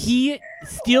worse. He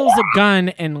steals a gun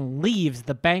and leaves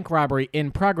the bank robbery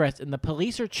in progress, and the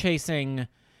police are chasing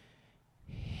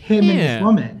Him and this him.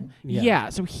 woman. Yeah.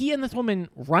 So he and this woman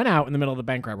run out in the middle of the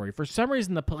bank robbery. For some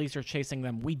reason, the police are chasing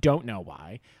them. We don't know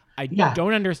why. I Yeah.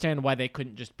 don't understand why they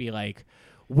couldn't just be like,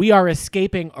 we are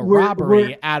escaping a We're- robbery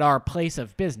we're- at our place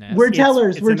of business. We're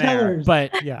tellers. it's We're in there. tellers.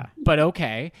 But Yeah. but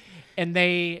okay. And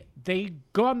they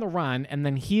go on the run, and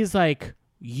then he's like,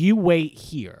 you wait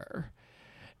here.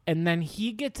 And then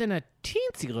he gets in a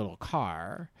teensy little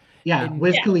car yeah, and-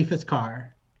 Wiz Yeah. Khalifa's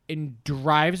car. and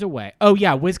drives away. Oh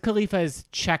yeah, Wiz Khalifa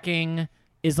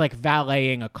is like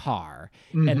valeting a car.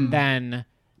 Mhm. And then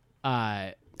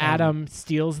Adam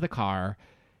steals the car,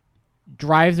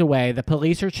 drives away. The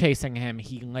police are chasing him.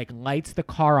 He like lights the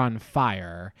car on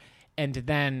fire, and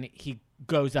then he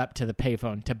goes up to the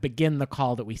payphone to begin the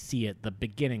call that we see at the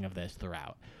beginning of this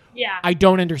throughout. Yeah. I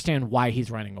don't understand why he's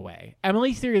running away.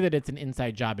 Emily's theory that it's an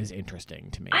inside job is interesting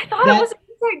to me, I thought That- it was an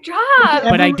inside job.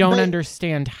 but I Every- don't but-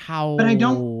 understand how. but I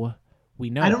don't- We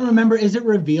know. I don't remember. Is it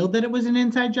revealed that it was an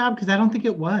inside job? Because I don't think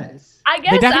it was. I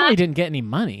guess They definitely didn't get any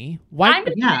money. Why?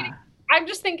 I'm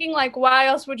just thinking, like, why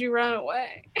else would you run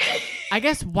away? I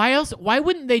guess why else? Why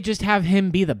wouldn't they just have him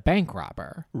be the bank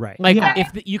robber? Right. Like Yeah.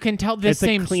 if you can tell this It's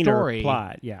same a cleaner story.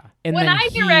 plot. Yeah. And When then I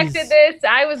directed he's- this,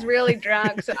 I was really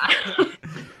drunk, so I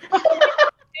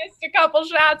missed a couple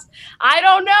shots. I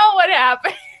don't know what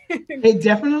happened. It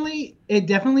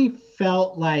definitely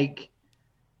felt like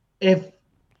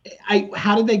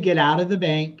how did they get out of the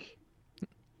bank?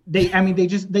 They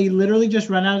literally just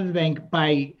run out of the bank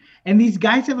and these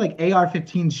guys have like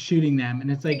AR-15s shooting them,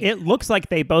 and it's like, It looks like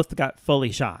they both got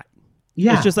fully shot.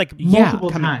 yeah, It's just like multiple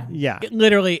coming- times. Yeah. It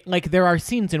literally, like there are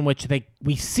scenes in which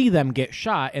we see them get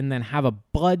shot and then have a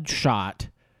blood shot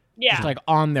Yeah. just like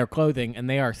on their clothing, and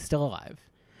they are still alive.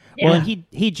 Well, Yeah. and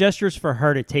he gestures for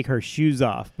her to take her shoes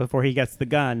off before he gets the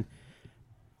gun.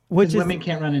 Which Because is women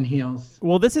can't run in heels.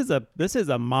 well, this is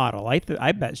a model.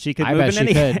 I bet she could I move bet in she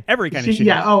any could. every kind of shoe.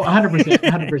 Yeah,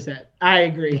 100%. I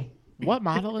agree. What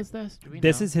model is this? Do we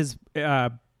This know? is his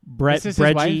This is his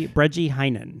wife? Breggie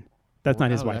Heinen. That's not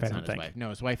his Oh, wife, I that's don't not his think. wife. No,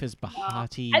 his wife is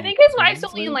Bahati. I think his wife's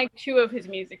only Winslet? in like 2 of his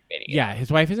music videos. Yeah,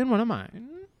 his wife is in one of mine.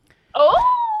 Oh,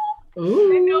 I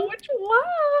know Ooh. which one.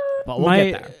 But we'll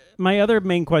get there. My other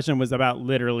main question was about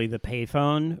literally the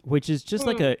payphone, which is just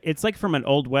like it's like from an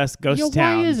old west ghost Yeah,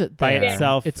 town why is it by there?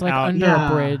 itself. It's like out- under Yeah.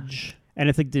 a bridge. and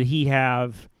it's like, did he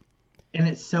have And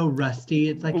it's so rusty.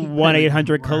 It's like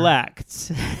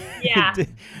 1-800-COLLECT? Yeah.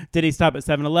 Did he stop at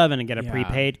 7-Eleven and get a Yeah.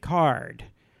 prepaid card?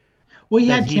 Well, he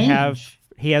Does had he change. have?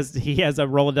 He has a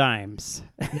roll of dimes.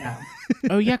 Yeah.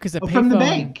 Oh yeah, because a payphone From the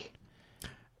bank.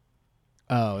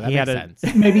 Oh, that He makes had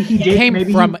sense. Maybe he He did. came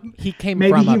maybe from maybe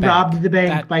from he a bank. robbed the bank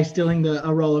That- by stealing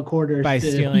a roll of quarters By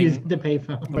to stealing- use the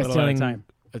payphone. by little at a stealing time.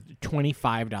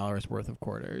 $25 worth of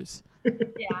quarters.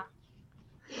 Yeah.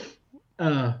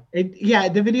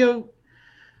 The video.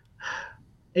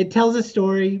 It tells a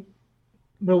story,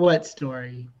 but what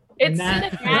story? It's And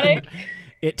that- cinematic.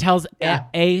 It tells Yeah.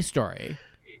 a story.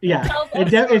 Yeah, tells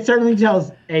it certainly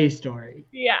tells a story.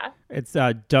 Yeah. It's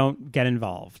don't get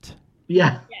involved.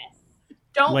 Yeah, Yes.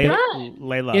 Don't Lay, run.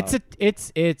 lay low.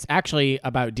 It's actually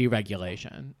about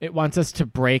deregulation. It wants us to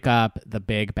break up the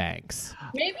big banks.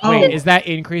 Maybe Oh. Wait, is that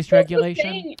increased regulation?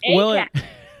 saying Well,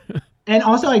 ACAB. and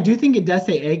also I do think it does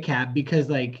say ACAB because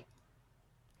like,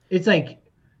 it's like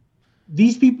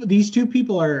these two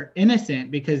people are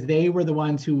innocent because they were the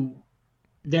ones who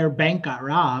their bank got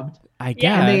robbed. I guess.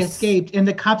 Yeah. And they escaped, and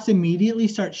the cops immediately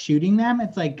start shooting them.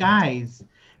 It's like, guys,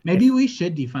 maybe we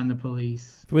should defund the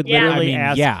police. would Yeah. literally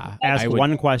I mean, ask I would-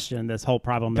 one question, this whole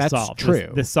problem is That's solved.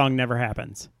 true. This song never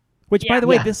happens. Which, Yeah. by the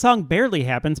way, Yeah. this song barely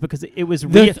happens because it was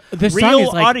The song real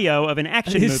is like- audio of an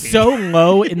action movie. It's so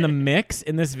low in the mix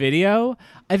in this video.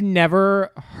 I've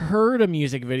never heard a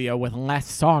music video with less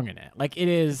song in it. Like it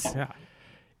is. Yeah.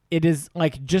 It is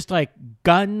like just like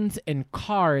guns and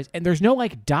cars, and there's no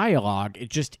like dialogue. It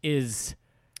just is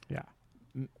Yeah.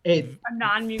 It A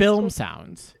non-musical. film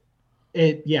sounds.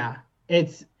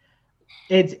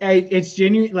 It's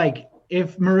genuine. Like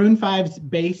if Maroon 5's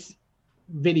bass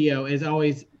video is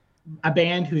always a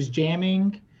band who's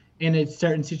jamming in a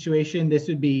certain situation, this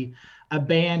would be a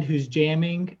band who's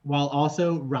jamming while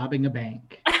also robbing a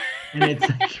bank. And it's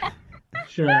like,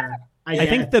 sure. I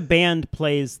think the band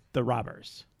plays the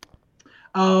robbers.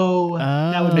 Oh,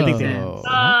 that would make sense. That's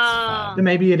fun. Then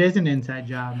maybe it is an inside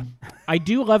job. I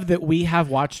do love that we have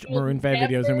watched Maroon 5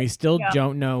 videos and we still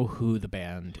don't know who the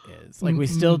band is. Like, we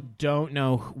still don't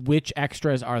know which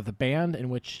extras are the band and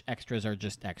which extras are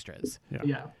just extras.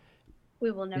 Yeah.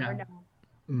 We will never know.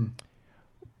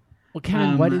 Well,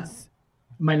 Kennon, what is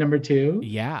my number 2?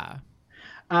 Yeah.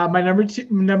 My number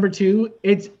two,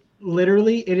 it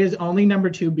is only number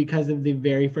 2 because of the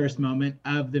very first moment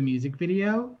of the music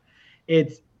video.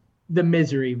 It's the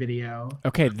Misery video.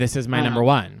 Okay, this is my number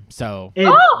 1. So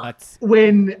let's.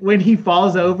 When he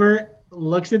falls over,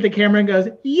 looks at the camera and goes,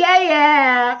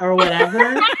 yeah, or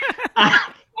whatever.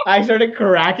 I started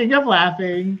cracking up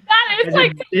laughing. That is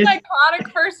like this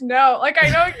iconic first note. Like, I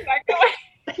know exactly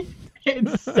what.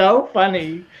 It's so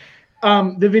funny.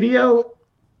 The video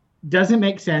doesn't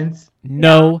make sense.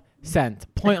 No sense.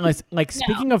 Pointless. Like,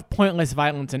 speaking of pointless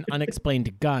violence and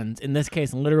unexplained guns, in this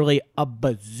case, literally a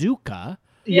bazooka.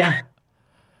 Yeah.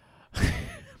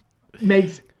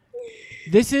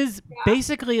 This is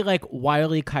basically like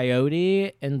Wile E.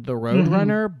 Coyote and the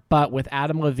Roadrunner, but with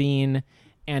Adam Levine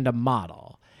and a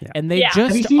model. Yeah. And they just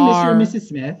Have you seen are... Mr. and Mrs.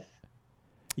 Smith?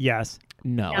 Yes.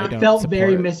 No, it felt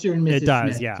very Mr. and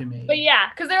Mrs. Smith to me. But yeah,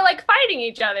 because they're like fighting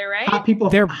each other, right?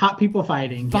 They're hot people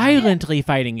fighting. Violently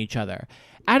fighting each other.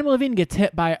 Adam Levine gets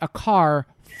hit by a car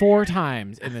 4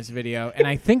 times in this video, and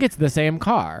I think it's the same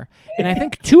car. And I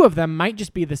think 2 of them might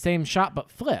just be the same shot but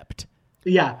flipped.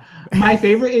 Yeah. My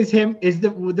favorite is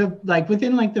the like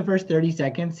within like the first 30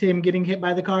 seconds, him getting hit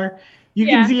by the car. You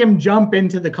can see him jump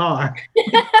into the car.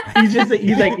 he's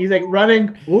like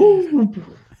running. Ooh.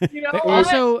 You know,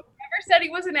 also never said he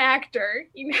was an actor.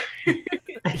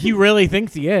 He really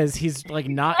thinks he is. He's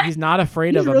not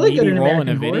afraid of a meaty role in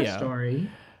a video. Story.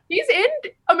 He's in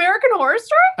American Horror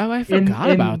Story? Oh, I forgot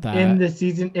about that. In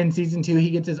season 2, he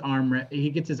gets his arm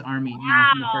eaten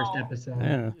off in the first episode.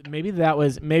 Yeah.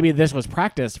 Maybe this was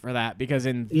practice for that, because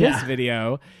in this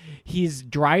video, he's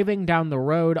driving down the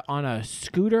road on a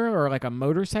scooter or like a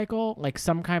motorcycle, like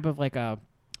some kind of like a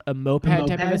moped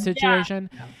type of a situation.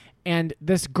 Yeah. And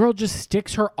this girl just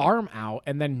sticks her arm out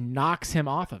and then knocks him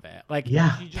off of it. Like,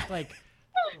 she just like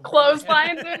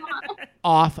clotheslines him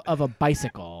off of a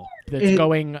bicycle that's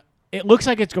going. It looks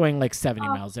like it's going like 70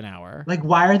 miles an hour. Like,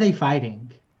 why are they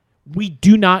fighting? We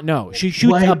do not know. She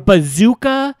shoots a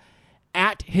bazooka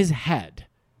at his head.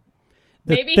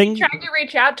 Maybe he tried to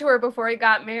reach out to her before he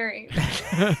got married.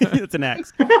 It's an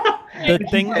ex. The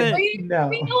thing that leave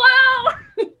me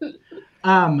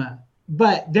alone.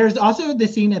 But there's also the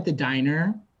scene at the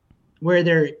diner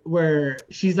where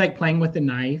she's like playing with the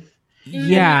knife.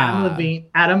 Yeah.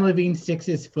 Adam Levine sticks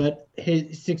his foot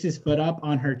up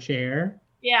on her chair.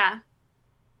 Yeah.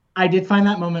 I did find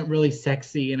that moment really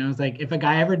sexy, and I was like, if a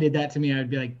guy ever did that to me, I would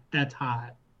be like, that's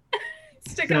hot.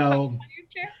 Stick up on your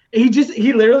chair?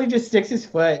 He literally just sticks his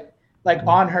foot like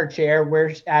on her chair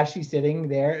as she's sitting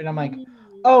there, and I'm like,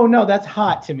 oh no, that's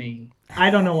hot to me.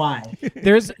 I don't know why.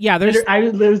 I was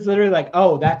literally like,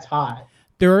 oh, that's hot.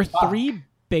 There are 3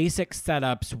 basic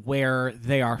setups where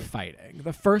they are fighting.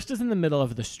 The first is in the middle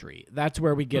of the street. That's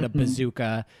where we get a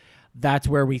bazooka. That's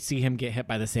where we see him get hit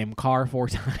by the same car 4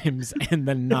 times and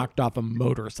then knocked off a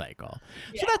motorcycle.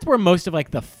 Yeah. So that's where most of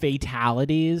like the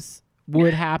fatalities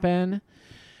would happen.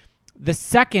 The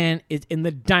second is in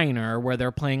the diner where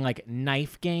they're playing like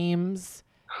knife games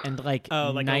and like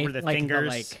like knife, over the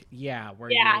fingers.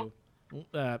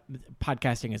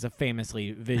 Podcasting is a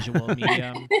famously visual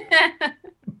medium.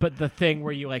 But the thing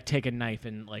where you like take a knife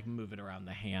and like move it around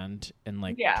the hand and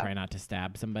like try not to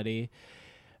stab somebody.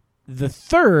 The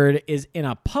third is in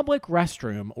a public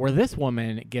restroom where this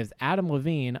woman gives Adam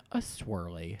Levine a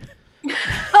swirly.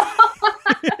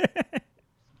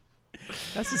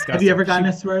 That's disgusting. Have you ever gotten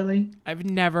a swirly? I've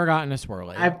never gotten a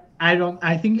swirly.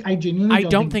 I genuinely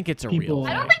don't think it's a real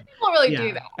thing. I don't think people really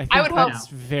do that. I would hope it's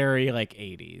very like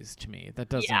 80s to me. That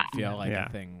doesn't feel like a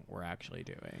thing we're actually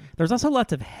doing. There's also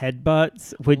lots of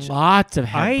headbutts, which lots of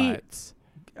headbutts.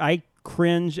 I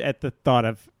cringe at the thought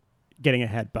of getting a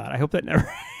headbutt. I hope that never.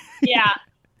 Yeah.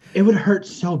 It would hurt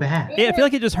so bad. Yeah, I feel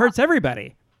like it just hurts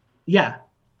everybody. Yeah.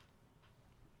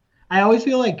 I always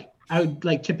feel like I would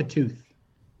like chip a tooth.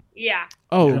 Yeah.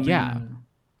 Oh, yeah.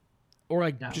 Or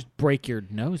like just break your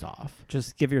nose off.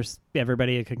 Just give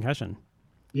everybody a concussion.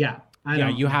 Yeah.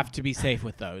 You have to be safe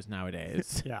with those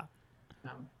nowadays. Yeah.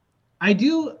 I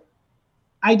do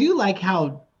like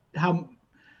how, and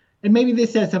maybe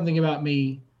this says something about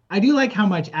me. I do like how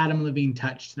much Adam Levine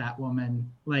touched that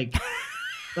woman. Like,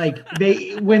 Like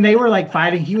when they were like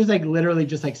fighting, he was like literally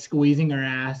just like squeezing her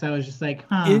ass. I was just like,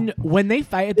 when they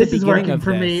fight at the this is beginning working of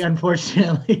for this, me,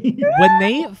 unfortunately. when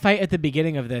they fight at the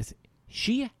beginning of this,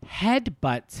 she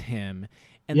headbutts him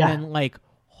and then like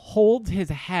holds his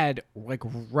head like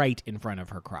right in front of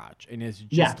her crotch and is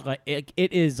just like it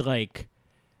is like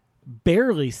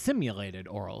barely simulated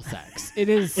oral sex. It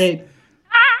is and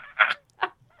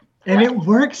it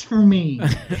works for me.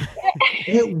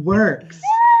 It works.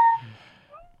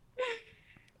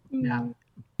 Yeah.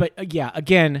 But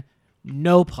again,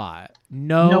 no plot.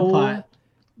 No plot.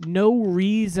 No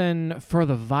reason for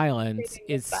the violence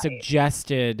is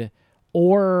suggested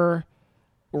or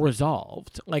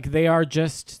resolved. Like they are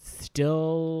just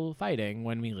still fighting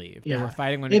when we leave. They were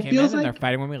fighting when we came in, and they're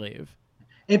fighting when we leave.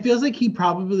 It feels like he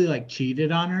probably like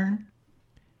cheated on her.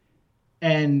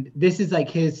 And this is like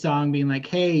his song being like,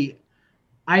 hey,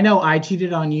 I know I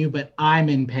cheated on you, but I'm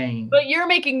in pain. But you're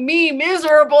making me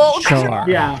miserable. Sure.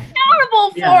 Yeah.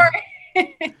 Accountable for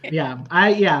it.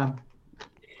 Yeah.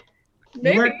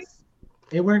 Maybe.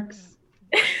 It works.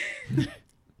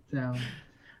 So,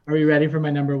 are we ready for my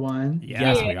number one?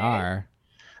 Yes, we are.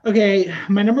 Okay,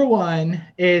 my number one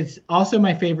is also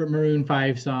my favorite Maroon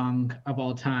 5 song of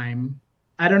all time.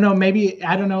 I don't know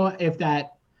if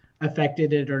that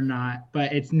affected it or not,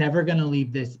 but it's Never Gonna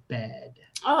Leave This Bed.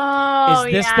 Oh,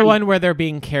 is this the one where they're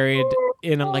being carried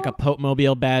in like a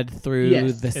Pope-mobile bed through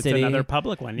the city? It's another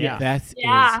public one, yeah. That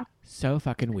is so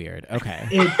fucking weird. Okay.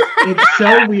 It's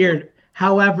so weird.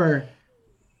 However,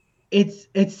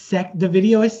 the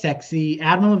video is sexy.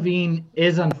 Adam Levine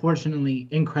is unfortunately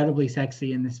incredibly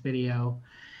sexy in this video.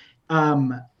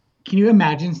 Can you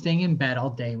imagine staying in bed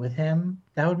all day with him?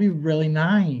 That would be really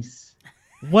nice.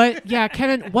 What? Yeah,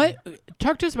 Kennon,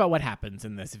 talk to us about what happens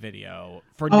in this video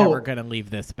for Never Gonna Leave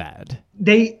This Bed.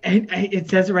 It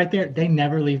says it right there. They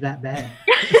never leave that bed.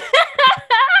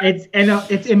 It's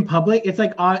in public. It's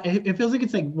like it feels like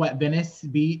it's like Venice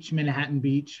Beach, Manhattan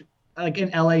Beach, like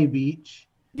an LA beach.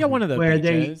 Yeah, one of those where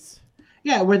beaches.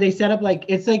 Where they set up like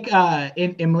it's like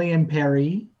in Emily in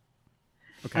Paris.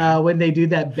 Okay. When they do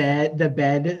the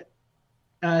bed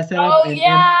setup.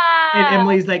 And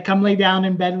Emily's like, come lay down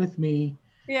in bed with me.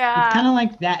 Yeah. It's kind of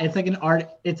like that. It's like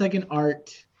an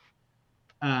art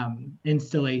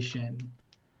installation.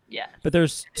 Yeah. But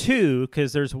there's two,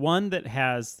 because there's one that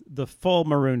has the full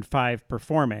Maroon 5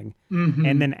 performing,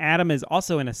 and then Adam is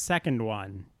also in a second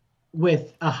one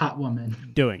with a hot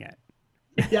woman doing it.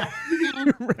 Yeah.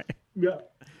 Right.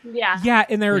 Yeah. Yeah,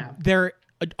 and they're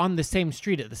on the same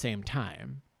street at the same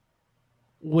time,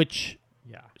 which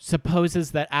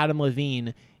supposes that Adam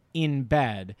Levine in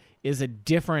bed is a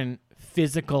different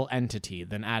physical entity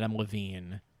than Adam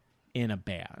Levine in a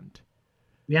band.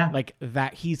 Yeah. Like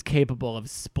that he's capable of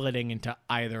splitting into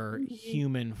either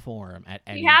human form at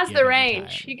any He has the given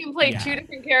range. time. He can play two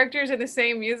different characters in the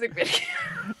same music video.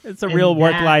 It's a real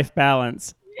work-life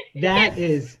balance. That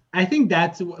is, I think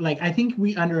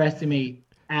we underestimate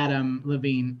Adam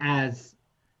Levine as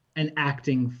an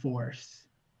acting force.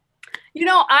 You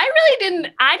know, I did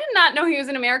not know he was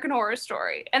in American Horror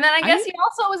Story. And then I guess he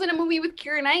also was in a movie with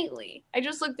Keira Knightley. I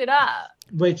just looked it up.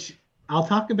 Which I'll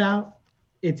talk about.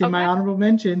 It's in my honorable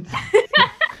mentions.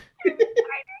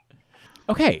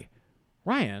 Okay.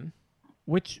 Ryan,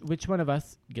 which one of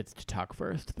us gets to talk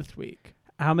first this week?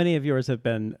 How many of yours have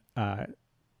been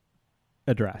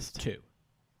addressed? 2.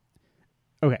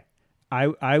 Okay.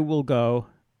 I will go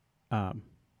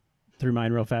through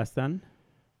mine real fast then.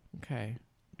 Okay.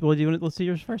 Well, let's do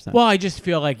yours first then. Well, I just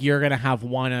feel like you're gonna have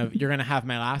my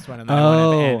last one, and then I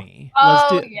won't have any.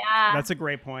 Yeah. That's a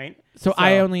great point. So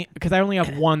I only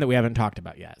have one that we haven't talked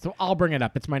about yet. So I'll bring it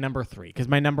up. It's my number 3 because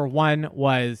my number 1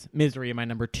 was Misery and my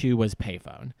number 2 was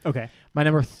Payphone. Okay. My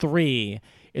number 3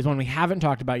 is one we haven't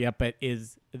talked about yet, but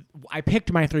I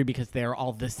picked my 3 because they're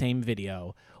all the same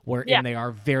video wherein they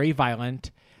are very violent.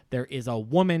 There is a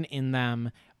woman in them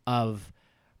of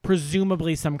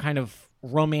presumably some kind of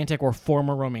romantic or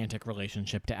former romantic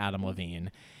relationship to Adam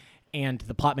Levine, and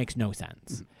the plot makes no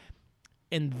sense.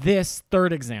 And this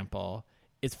third example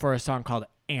is for a song called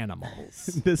Animals.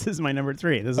 This is my number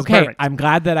 3. This is okay. Perfect. I'm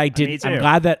glad that I did. Me too. I'm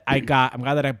glad that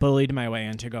I bullied my way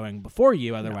into going before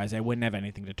you. Otherwise, I wouldn't have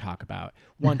anything to talk about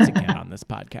once again on this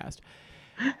podcast.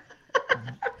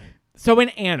 So in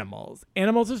Animals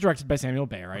is directed by Samuel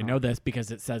Bayer. I know this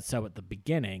because it says so at the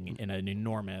beginning in an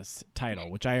enormous title,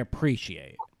 which I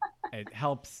appreciate. It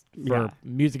helps for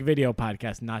music video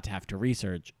podcasts not to have to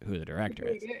research who the director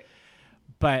is.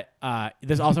 But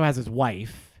this also has his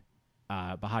wife,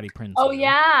 Bahati Prince. Oh,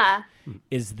 yeah.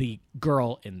 Is the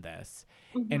girl in this.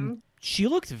 Mm-hmm. And She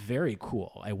looks very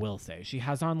cool, I will say. She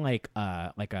has on like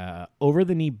a over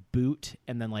the knee boot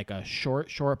and then like a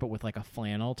short but with like a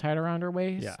flannel tied around her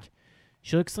waist. Yeah.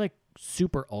 She looks like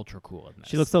super ultra cool in this.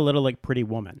 She looks a little like Pretty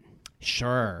Woman.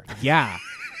 Sure. Yeah.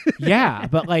 Yeah,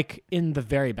 but like in the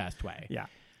very best way. Yeah.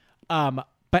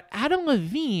 But Adam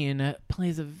Levine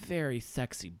plays a very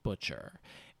sexy butcher,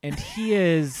 and he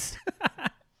is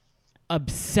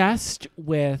obsessed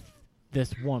with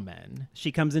this woman.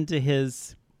 She comes into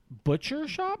his butcher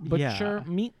shop,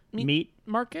 meat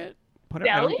market.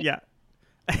 Deli? Yeah.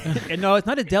 No, it's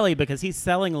not a deli because he's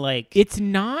selling like It's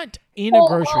not in a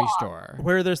grocery store.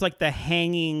 where there's like the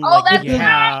hanging. Oh, like, that's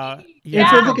cow. right. It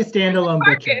feels like a standalone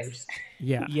Marcus. butcher's.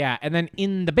 Yeah. Yeah, and then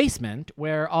in the basement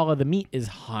where all of the meat is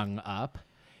hung up,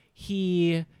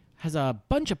 he has a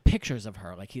bunch of pictures of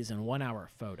her, like he's in 1 hour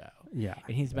photo. Yeah.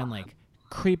 And he's been like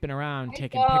creeping around,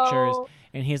 taking pictures,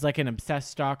 and he's like an obsessed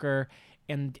stalker.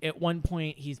 And at one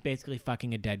point, he's basically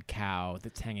fucking a dead cow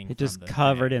that's hanging. It from just the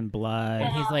covered thing. in blood.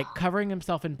 And he's like covering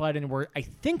himself in blood, and we're I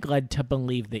think led to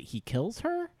believe that he kills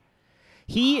her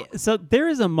So there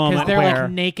is a because moment they're where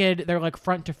like naked, they're like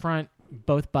front to front,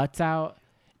 both butts out,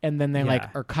 and then they like Yeah.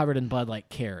 are covered in blood like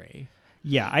Carrie.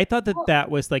 yeah, I thought that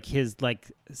was like his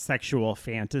like sexual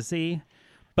fantasy.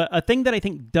 But a thing that I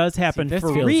think does happen This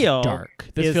for feels real dark.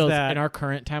 This is feels that in our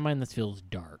current timeline. This feels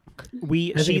dark. I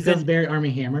think it she's feels in very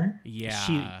Army Hammer.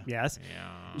 Yeah. yes.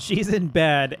 Yeah. She's in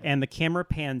bed and the camera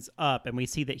pans up and we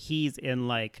see that he's in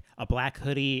like a black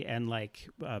hoodie and like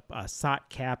a sock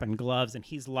cap and gloves and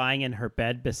he's lying in her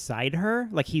bed beside her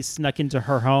like he's snuck into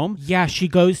her home. Yeah, she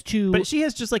goes to. But she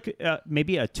has just like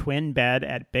maybe a twin bed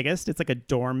at biggest. It's like a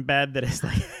dorm bed that is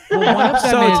like Well, one of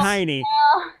them so is- tiny.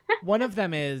 One of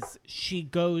them is she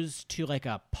goes to like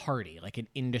a party, like an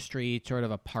industry sort of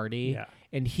a party, Yeah.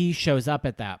 and he shows up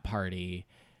at that party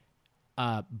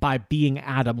by being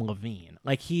Adam Levine.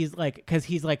 Like he's like, because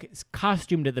he's like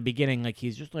costumed at the beginning, like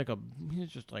he's just like a nerdy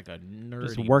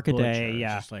Just work a day, butcher,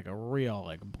 yeah. just like a real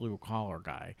like blue collar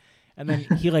guy. And then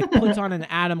he like puts on an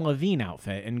Adam Levine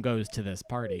outfit and goes to this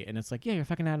party, and it's like, yeah, you're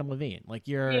fucking Adam Levine. Like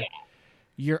you're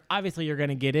obviously you're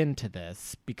gonna get into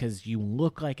this because you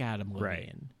look like Adam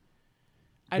Levine.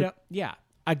 Right.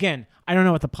 Again, I don't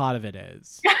know what the plot of it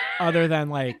is, other than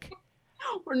like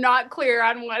We're not clear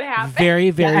on what happened. very,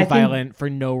 very I think- violent for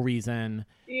no reason.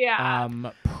 Yeah.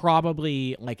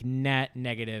 Probably like net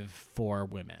negative for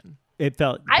women. It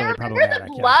felt I very remember problematic.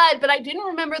 the yeah. blood, but I didn't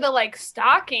remember the like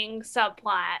stalking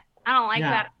subplot. I don't like Yeah.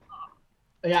 that.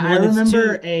 Yeah, Well,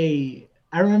 it's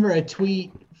I remember a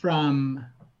tweet from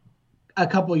a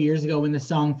couple years ago when the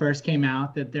song first came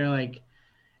out that they're like,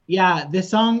 yeah, this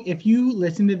song, if you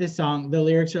listen to this song, the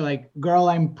lyrics are like, girl,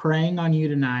 I'm praying on you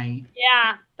tonight.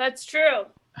 Yeah, that's true.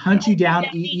 Hunt you down, Yeah,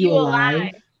 eat you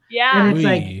alive. Yeah. And it's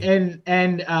like, Ooh.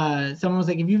 and someone was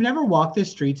like, if you've never walked the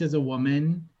streets as a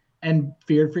woman and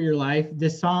feared for your life,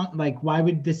 this song, like, why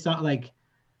would this song, like,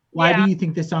 why Yeah. do you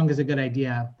think this song is a good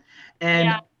idea? And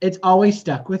Yeah. it's always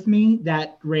stuck with me,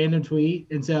 that random tweet.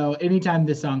 And so anytime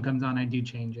this song comes on, I do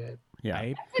change it Yeah.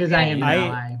 Right? because I am an I-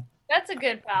 ally. That's a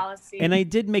good fallacy. And I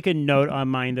did make a note on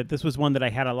mine that this was one that I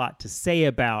had a lot to say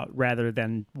about rather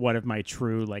than one of my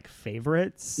true like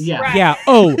favorites. Yeah. Right. Yeah.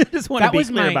 Oh, I just want to that be was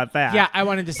clear my, about that. Yeah, I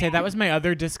wanted to say that was my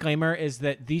other disclaimer is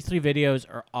that these three videos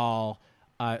are all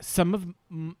some of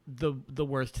the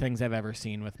worst things I've ever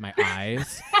seen with my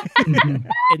eyes.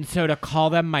 And so to call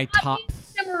them my top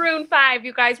To Maroon 5,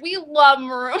 you guys. We love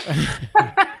Maroon.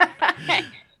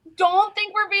 Don't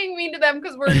think we're being mean to them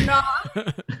because we're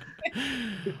not.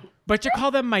 But to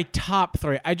call them my top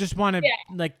three, I just want to Yeah.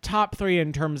 like top three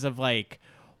in terms of like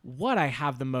what I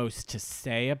have the most to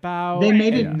say about. They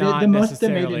made it and the not most that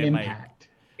made necessarily, an like, impact.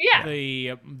 Yeah.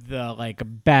 the like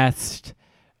best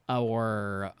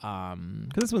or Because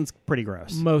this one's pretty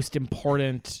gross. most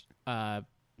important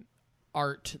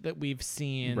art that we've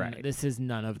seen. Right. This is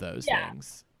none of those Yeah.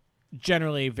 things.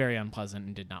 Generally very unpleasant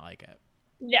and did not like it.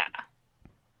 Yeah.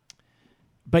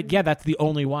 But yeah, that's the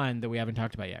only one that we haven't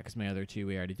talked about yet because my other two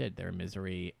we already did. They're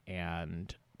Misery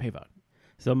and Payphone.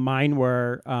 So mine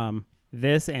were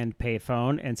this and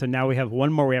Payphone, and so now we have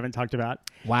one more we haven't talked about.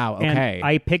 Wow. And Okay.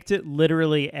 I picked it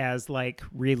literally as like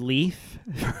relief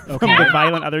from Okay. the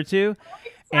violent other two,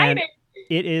 and Excited.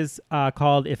 it is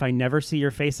called "If I Never See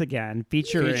Your Face Again,"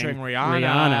 featuring Rihanna.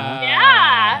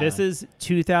 Yeah. This is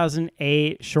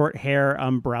 2008 short hair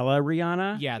umbrella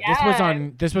Rihanna. Yeah, Yes.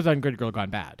 this was on Good Girl Gone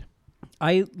Bad.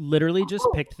 I literally just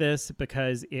picked this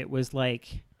because it was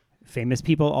like famous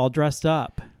people all dressed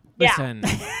up. Yeah. Listen,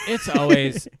 it's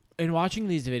always in watching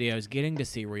these videos, getting to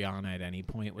see Rihanna at any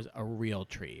point was a real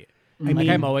treat. I mean,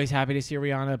 I'm always happy to see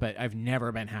Rihanna, but I've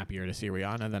never been happier to see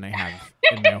Rihanna than I have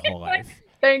in my whole life.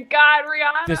 Thank God,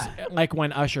 Rihanna. This, like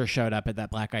when Usher showed up at that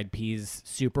Black Eyed Peas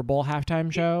Super Bowl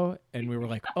halftime show, and we were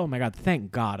like, "Oh my God,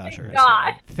 thank God Usher is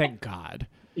here. Thank God."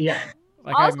 Yeah.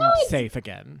 Like Also, I'm it's safe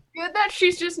again. good that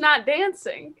she's just not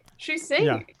dancing. She's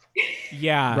singing.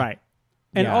 Yeah. Right.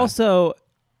 And Yeah. also,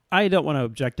 I don't want to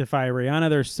objectify Rihanna.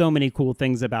 There's so many cool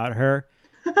things about her.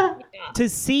 To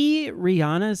see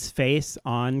Rihanna's face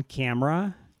on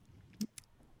camera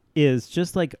is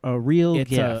just like a real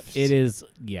gift. It is.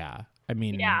 Yeah. I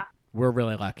mean, we're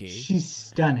really lucky. She's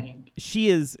stunning. She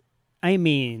is, I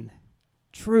mean,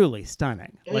 truly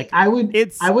stunning. Like I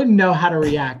wouldn't know how to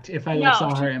react if I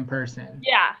saw her in person.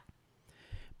 Yeah.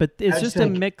 But it's just a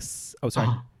mix. Oh, sorry.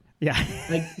 Yeah.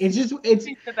 Like it's She's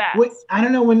the best. I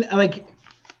don't know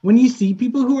when you see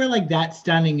people who are like that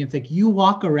stunning, it's like you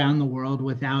walk around the world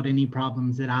without any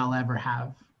problems that I'll ever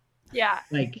have. Yeah.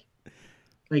 Like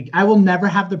I will never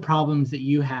have the problems that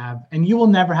you have, and you will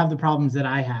never have the problems that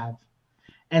I have.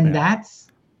 And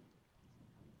that's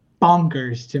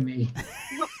bonkers to me.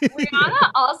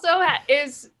 Rihanna also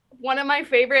is one of my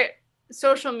favorite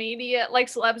social media, like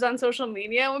celebs on social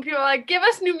media, when people are like, give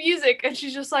us new music. And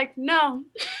she's just like, no.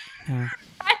 Yeah.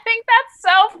 I think that's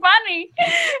so funny.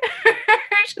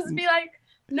 Just be like,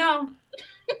 no.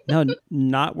 No,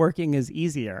 not working is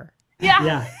easier.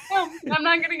 Yeah. No, I'm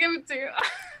not going to give it to you.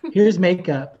 Here's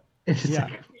makeup. It's just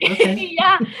like, okay.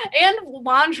 Yeah. And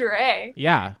lingerie.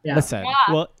 Yeah. Listen.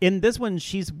 Yeah. Well, in this one,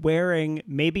 she's wearing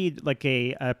maybe like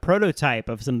a prototype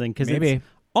of something because it's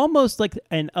almost like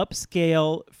an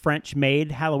upscale French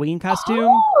maid Halloween costume.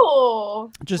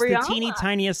 Oh, just Rihanna. the teeny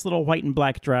tiniest little white and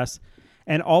black dress.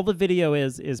 And all the video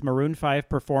is Maroon 5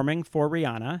 performing for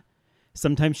Rihanna.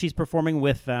 Sometimes she's performing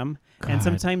with them. And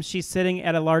sometimes she's sitting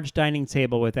at a large dining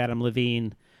table with Adam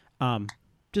Levine,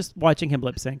 just watching him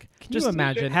lip sync. Can you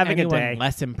imagine having anyone a day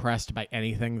less impressed by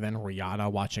anything than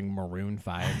Rihanna watching Maroon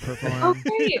 5 perform?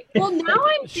 Okay. Well, now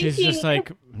I'm thinking. She's just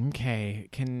like, okay,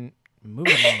 can move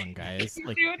along, guys. Can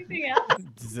Like, you do anything else?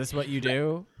 is this what you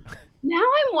do? Now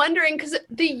I'm wondering, because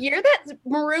the year that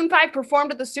Maroon 5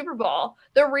 performed at the Super Bowl,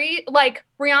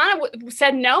 Rihanna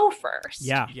said no first.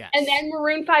 Yeah. Yes. And then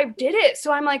Maroon 5 did it.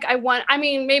 So I'm like,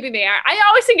 maybe they are. I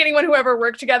always think anyone who ever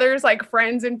worked together is like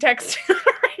friends and text on a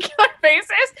regular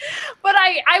basis. But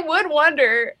I would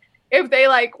wonder if they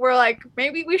were like,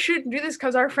 maybe we shouldn't do this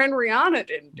because our friend Rihanna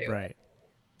didn't do it.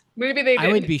 Maybe they did.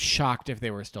 I would be shocked if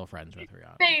they were still friends with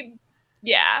Rihanna.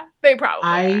 They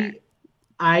probably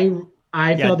are.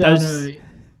 I fell down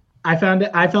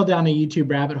a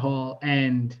YouTube rabbit hole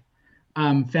and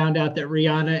found out that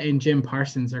Rihanna and Jim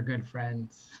Parsons are good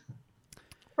friends.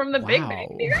 From the Big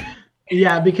Bang Theory?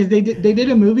 Yeah, because they did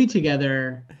a movie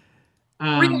together.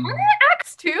 Rihanna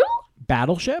acts too?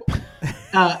 Battleship?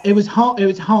 It was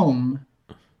Home.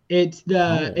 It's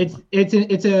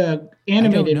a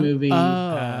animated movie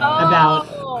about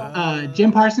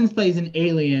Jim Parsons plays an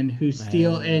alien who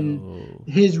the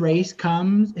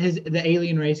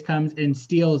alien race comes and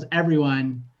steals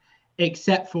everyone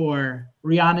except for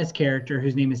Rihanna's character,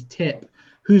 whose name is Tip,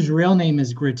 whose real name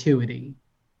is Gratuity.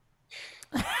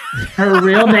 Her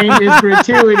real name is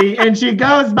Gratuity, and she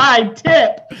goes by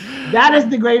Tip. That is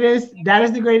the greatest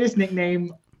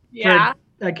nickname for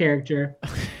a character.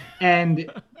 And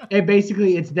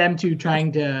it's them two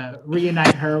trying to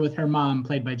reunite her with her mom,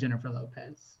 played by Jennifer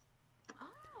Lopez.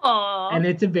 Aww. And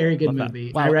it's a very good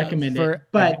movie. Well, I recommend it.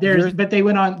 But they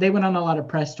went on a lot of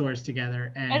press tours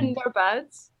together, and their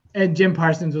buds. And Jim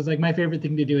Parsons was like, my favorite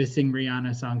thing to do is sing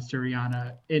Rihanna songs to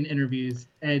Rihanna in interviews,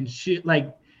 and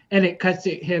it cuts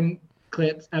to him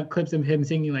clips of him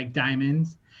singing like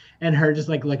Diamonds, and her just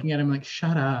like looking at him like,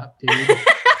 shut up, dude.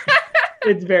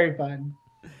 It's very fun.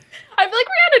 I feel like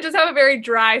Rihanna does have a very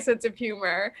dry sense of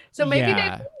humor, so maybe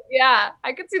I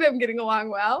could see them getting along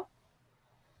well.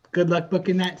 Good luck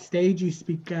booking that stage you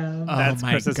speak of. Oh that's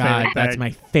my Chris's God, favorite that's thing.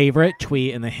 my favorite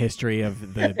tweet in the history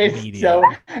of the media.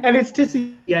 And it's to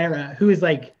Sierra, who is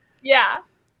like,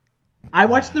 I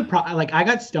watched I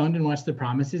got stoned and watched the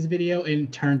Promises video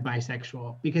and turned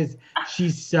bisexual because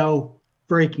she's so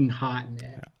freaking hot in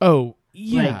it. Oh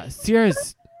yeah,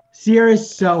 Sierra's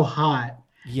so hot.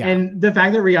 Yeah, and the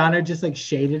fact that Rihanna just like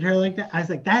shaded her like that, I was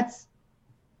like, that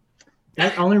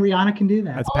only Rihanna can do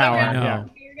that. That's power.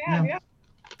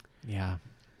 Yeah.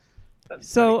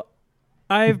 So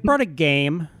I've brought a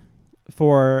game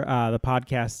for the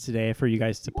podcast today for you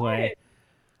guys to play.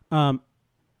 Adam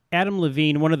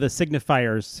Levine, one of the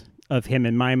signifiers of him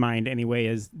in my mind anyway,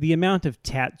 is the amount of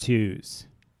tattoos.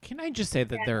 Can I just say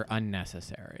that they're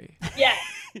unnecessary? Yeah.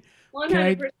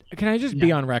 100%. Can I just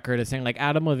be on record as saying, like,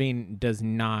 Adam Levine does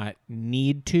not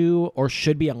need to or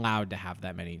should be allowed to have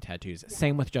that many tattoos.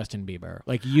 Same with Justin Bieber.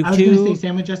 Like, you I was going to say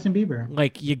same with Justin Bieber.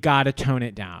 Like, you got to tone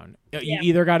it down. You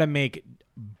either got to make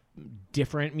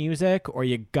different music or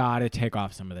you got to take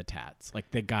off some of the tats. Like,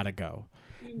 they got to go.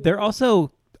 They're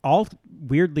also all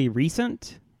weirdly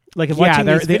recent. Like, if watching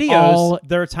these videos,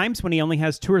 there are times when he only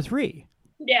has 2 or 3.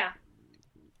 Yeah.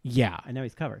 Yeah. I know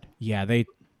he's covered. Yeah,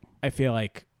 I feel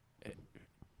like,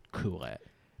 cool it.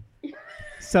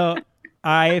 So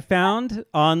I found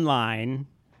online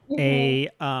a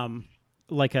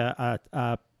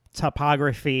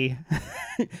topography,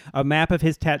 a map of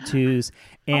his tattoos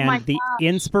and the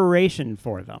inspiration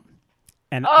for them.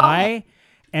 And I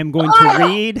am going to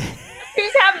read.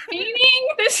 These have meaning?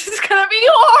 This is going to be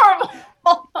horrible.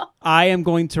 I am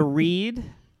going to read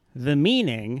the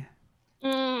meaning,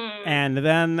 and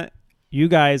then you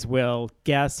guys will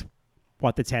guess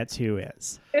what the tattoo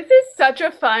is. This is such a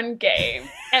fun game,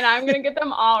 and I'm gonna get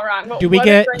them all wrong. But do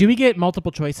we get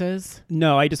multiple choices?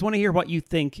 No, I just want to hear what you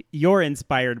think you're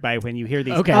inspired by when you hear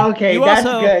these. Okay,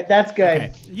 good. That's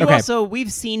good. Okay.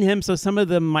 We've seen him, so some of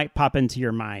them might pop into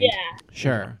your mind. Yeah.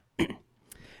 Sure.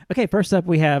 Okay, first up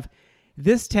we have,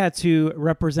 this tattoo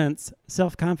represents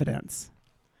self-confidence.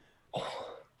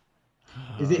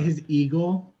 Is it his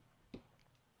eagle?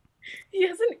 He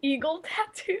has an eagle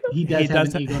tattoo. He does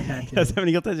have an eagle tattoo. He does have an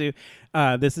eagle tattoo.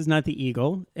 This is not the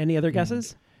eagle. Any other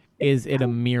guesses? Is it a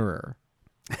mirror?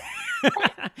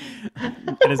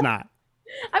 It is not.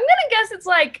 I'm gonna guess it's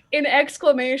like an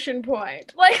exclamation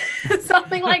point, like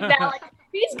something like that. Like,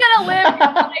 he's gonna live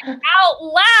like out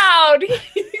loud.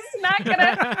 He's not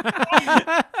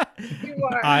gonna.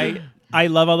 I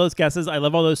love all those guesses. I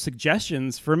love all those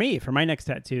suggestions for my next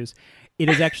tattoos. It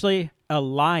is actually a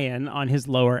lion on his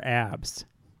lower abs.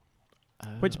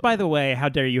 Which, by the way, how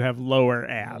dare you have lower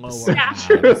abs?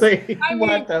 Truly.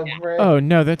 What the frick? Oh,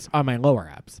 no, that's on my lower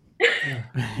abs.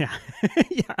 Yeah.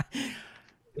 Yeah.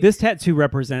 This tattoo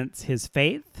represents his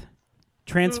faith,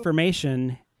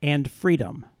 transformation, and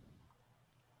freedom.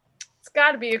 It's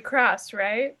got to be a cross,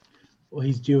 right? Well,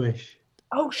 he's Jewish.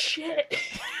 Oh, shit.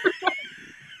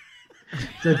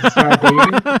 So it's a Star of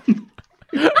David.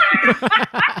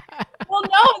 Well,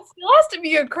 no, it still has to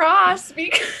be a cross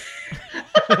because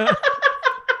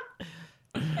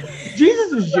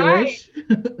Jesus was Jewish.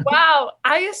 Wow,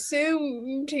 I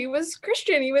assumed he was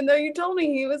Christian, even though you told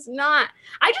me he was not.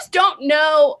 I just don't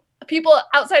know people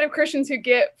outside of Christians who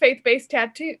get faith-based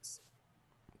tattoos.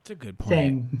 That's a good point.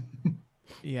 Same.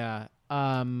 Yeah.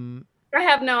 I'm.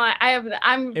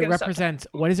 It represents.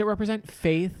 What does it represent?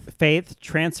 Faith,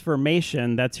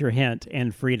 transformation. That's your hint,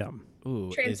 and freedom.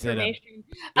 Ooh, Transformation.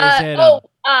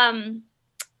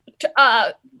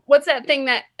 What's that thing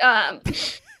that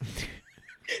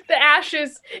the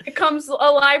ashes? It comes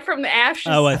alive from the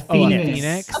ashes. Oh, a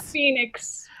phoenix. A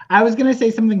phoenix. I was gonna say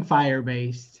something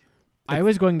fire-based. I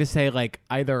was going to say like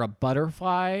either a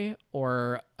butterfly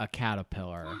or a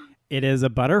caterpillar. It is a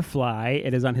butterfly.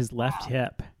 It is on his left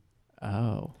hip.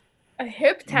 Oh. A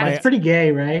hip tattoo. That's pretty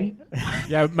gay, right?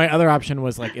 Yeah, my other option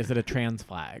was like, is it a trans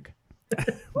flag?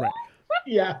 Right.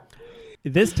 Yeah.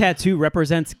 This tattoo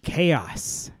represents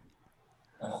chaos.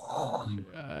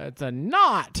 It's a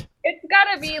knot. It's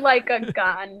gotta be like a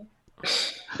gun.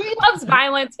 He loves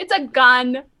violence. It's a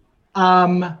gun.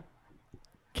 Chaos.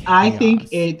 I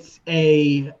think it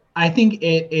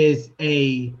is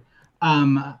an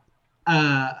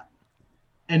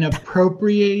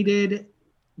appropriated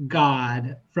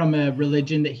god from a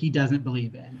religion that he doesn't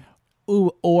believe in.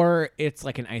 Ooh, or it's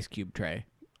like an ice cube tray.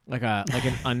 Like an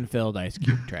unfilled ice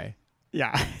cube tray.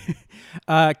 Yeah.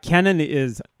 Kennon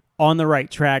is on the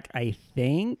right track, I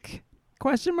think.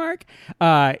 Question mark.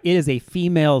 It is a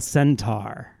female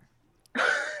centaur.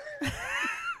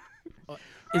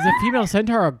 Is a female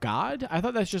centaur a god? I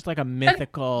thought that's just like a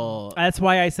mythical. That's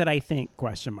why I said I think.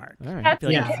 Question mark. All right. That's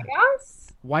Yeah.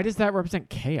 chaos. Why does that represent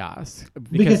chaos?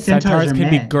 Because centaurs are can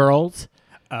be men. girls.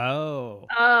 Oh.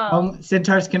 Oh,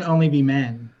 Centaurs can only be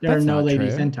men. There That's are no not lady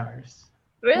true. centaurs.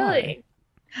 really?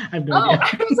 I have no Oh,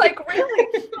 idea. I was like,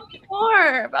 really? Tell me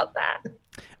more about that.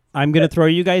 I'm going to throw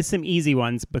you guys some easy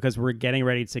ones because we're getting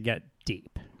ready to get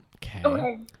deep. Okay.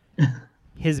 Okay.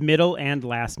 His middle and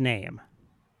last name.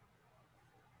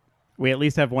 We at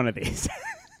least have one of these.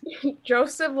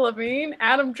 Joseph Levine,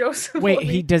 Adam Joseph. Wait,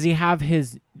 Levine. does he have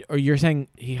his? Or you're saying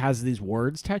he has these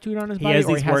words tattooed on his He body, has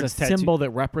or these he has a words tattooed- symbol that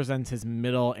represents his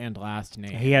middle and last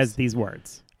name? He has these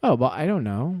words. Oh, well, I don't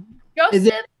know. Is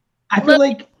Joseph. it- I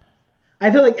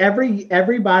feel like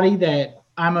everybody that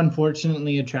I'm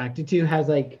unfortunately attracted to has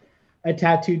like a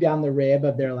tattoo down the rib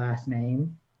of their last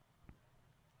name.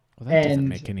 Well, that doesn't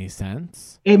make any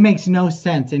sense. It makes no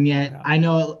sense. And yet I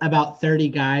know about 30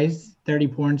 guys, 30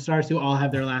 porn stars who all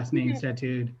have their last names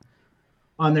tattooed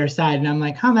on their side. And I'm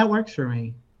like, that works for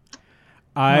me.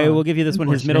 I will give you this one.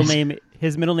 His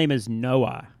middle name is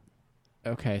Noah.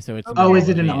 Okay, so it's Noah is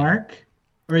it Levine. An arc?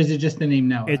 Or is it just the name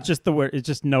Noah? It's just the word. It's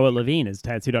just Noah Levine is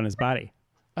tattooed on his body.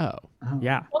 Oh.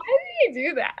 Yeah. Why did he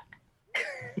do that?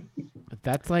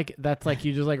 That's like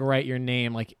you just like write your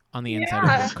name like on the inside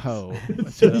of your coat.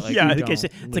 So that, like, it's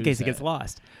in case it gets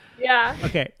lost. Yeah.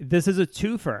 Okay, this is a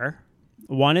twofer.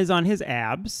 One is on his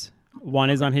abs.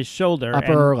 One is on his shoulder.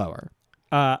 Upper or lower?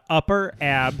 Upper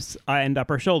abs and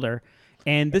upper shoulder.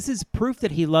 And this is proof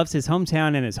that he loves his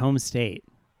hometown and his home state.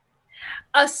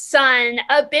 A sun,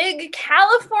 a big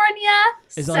California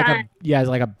Is sun. it it's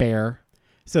like a bear.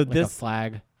 So like this a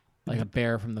flag, like a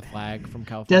bear from the flag from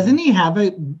California. Doesn't he have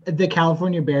the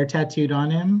California bear tattooed on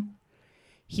him?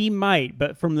 He might,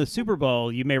 but from the Super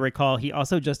Bowl, you may recall he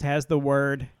also just has the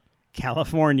word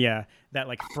California that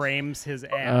like frames his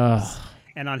abs.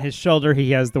 And on his shoulder,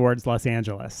 he has the words Los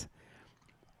Angeles.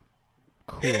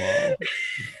 Cool.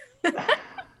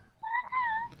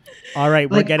 All right,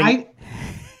 we're getting...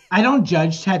 I don't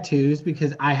judge tattoos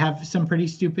because I have some pretty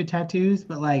stupid tattoos,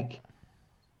 but like...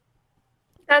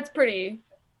 That's pretty...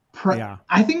 Yeah.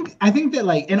 I think that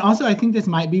like, and also I think this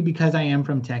might be because I am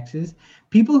from Texas.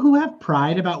 People who have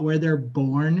pride about where they're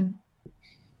born,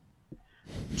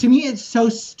 to me, it's so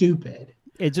stupid.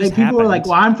 It just like people are like,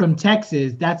 "Well, I'm from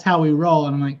Texas. That's how we roll."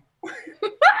 And I'm like,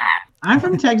 I'm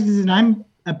from Texas and I'm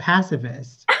a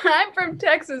pacifist. I'm from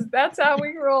Texas. That's how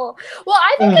we roll. Well,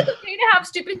 I think it's okay to have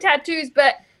stupid tattoos,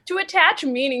 but to attach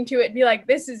meaning to it, be like,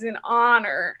 this is an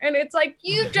honor. And it's like,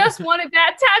 you just wanted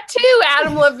that tattoo,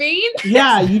 Adam Levine.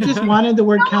 Yeah, you just wanted the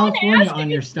word California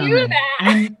on your stomach.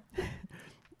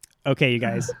 Okay, you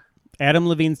guys. Adam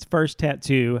Levine's first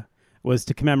tattoo was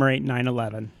to commemorate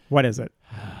 9/11. What is it?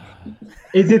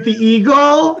 Is it the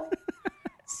eagle?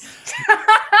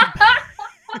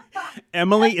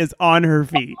 Emily is on her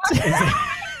feet.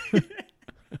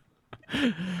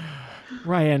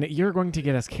 Ryan, you're going to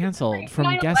get us canceled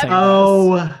from guessing.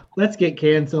 Oh, let's get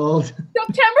canceled.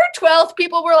 September 12th,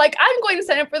 people were like, I'm going to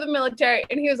sign up for the military.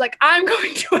 And he was like, I'm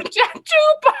going to a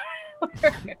tattoo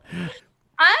parlor.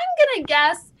 I'm going to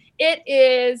guess it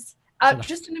is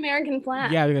just an American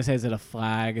flag. Yeah, I was going to say, is it a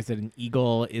flag? Is it an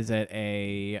eagle? Is it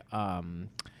a...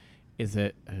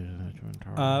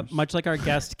 much like our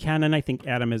guest, Kennon, I think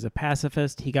Adam is a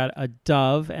pacifist. He got a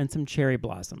dove and some cherry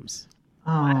blossoms.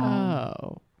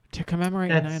 Oh. To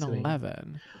commemorate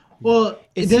 9/11. Well,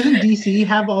 doesn't DC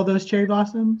have all those cherry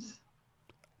blossoms?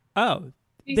 Oh,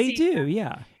 DC. They do,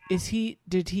 yeah.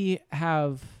 Did he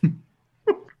have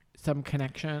some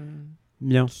connection?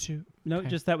 No. No, okay.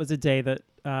 Just that was a day that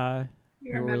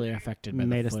you were really affected by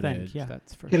made the us footage. think. Yeah.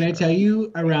 That's for Can sure. I tell you,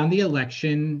 around the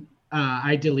election,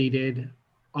 I deleted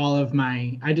all of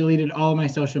my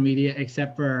social media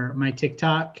except for my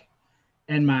TikTok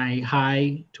and my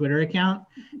Hi Twitter account.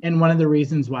 And one of the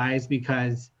reasons why is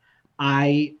because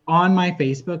on my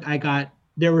Facebook,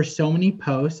 there were so many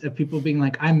posts of people being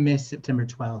like, I miss September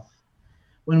 12th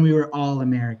when we were all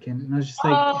American. And I was just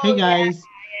like, hey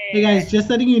guys, just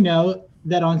letting you know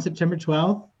that on September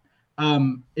 12th,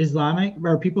 Islamic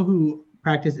or people who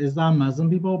practice Islam, Muslim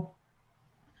people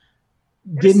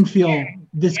didn't feel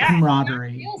this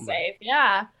camaraderie. Feel safe,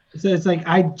 yeah. So it's like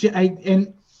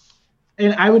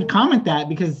and I would comment that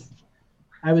because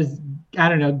I was, I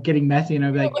don't know, getting messy, and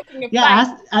I'd be like,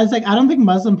 I was like, I don't think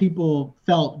Muslim people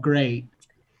felt great.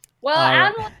 Well,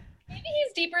 Adam, maybe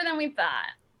he's deeper than we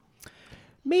thought.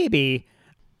 Maybe.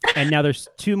 And now there's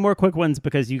two more quick ones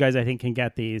because you guys, I think, can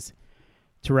get these.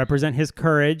 To represent his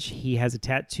courage, he has a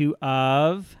tattoo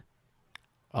of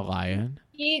a lion.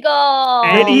 Eagle.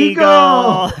 An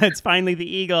eagle. It's finally the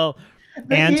eagle.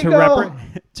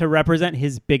 To represent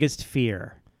his biggest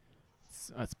fear.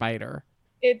 A spider.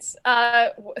 It's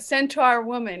centaur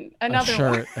woman. Another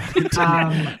shirt.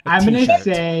 one. I'm gonna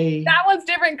say that one's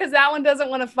different because that one doesn't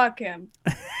want to fuck him.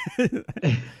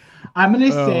 I'm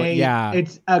gonna say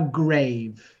it's a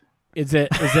grave. Is it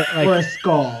like or a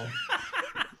skull?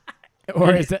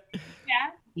 Or is it?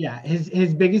 Yeah.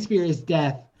 His biggest fear is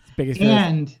death. Biggest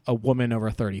fear is a woman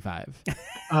over 35.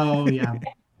 Oh yeah.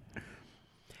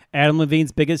 Adam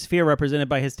Levine's biggest fear represented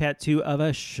by his tattoo of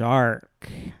a shark.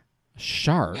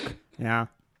 Shark? Yeah.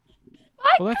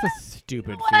 Well, that's a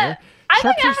stupid fear.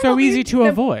 Sharks are so easy to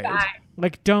avoid.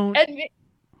 Like, don't. Maybe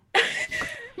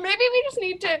we just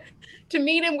need to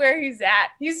meet him where he's at.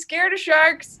 He's scared of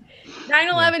sharks.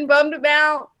 9/11 bummed him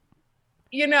out.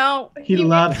 you know, He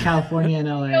loves California and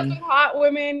deals LA. with hot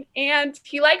women, and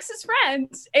he likes his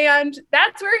friends, and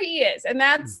that's where he is, and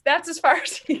that's as far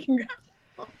as he can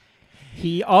go.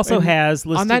 He also has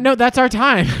listed... On that note, that's our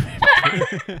time.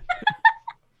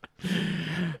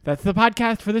 That's the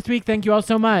podcast for this week. Thank you all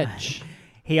so much.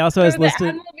 He also has listed...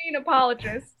 Adam Levine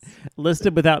apologists.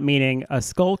 Listed without meaning: a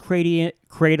skull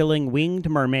cradling winged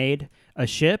mermaid, a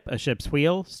ship's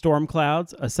wheel, storm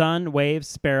clouds, a sun, waves,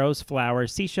 sparrows,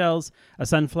 flowers, seashells, a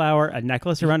sunflower, a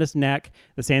necklace around his neck,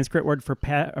 the Sanskrit word for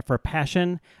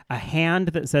passion, a hand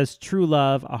that says true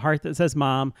love, a heart that says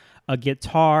mom, a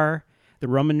guitar, the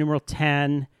Roman numeral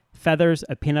 10, feathers,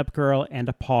 a pinup girl, and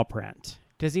a paw print.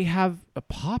 Does he have a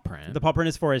paw print? The paw print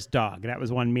is for his dog. That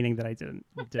was one meaning that I didn't.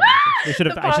 The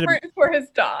paw print is for his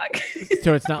dog.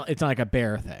 So it's not like a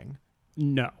bear thing.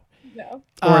 No. No.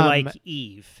 Or like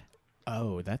Eve.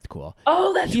 Oh, that's cool.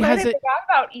 Oh, that's right. I forgot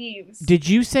about Eve's. Did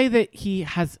you say that he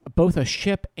has both a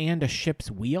ship and a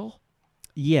ship's wheel?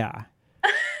 Yeah.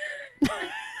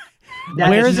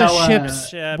 Where's a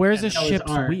ship's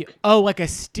wheel? Oh, like a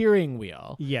steering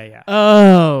wheel. Yeah.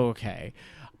 Oh, okay.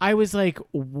 I was like,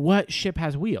 what ship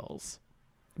has wheels?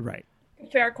 Right.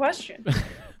 Fair question.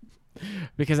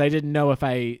 Because I didn't know if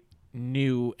I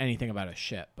knew anything about a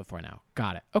ship before now.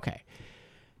 Got it. Okay.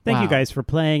 Thank you guys for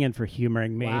playing and for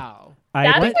humoring me. Wow.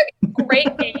 That's a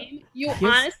great game. You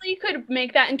honestly could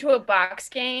make that into a box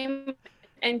game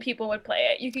and people would play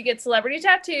it. You could get celebrity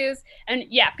tattoos and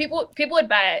people would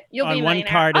buy it. You'll be on one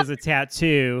card is a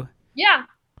tattoo. Yeah.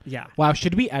 Yeah. Wow.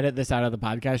 Should we edit this out of the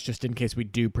podcast just in case we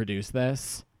do produce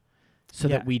this so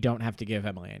that we don't have to give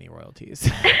Emily any royalties?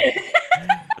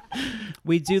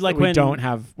 We do like we when don't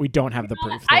have the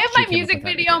proof. I have my music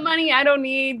video money. I don't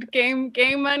need game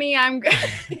money. I'm good.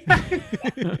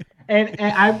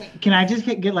 and can I just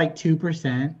get like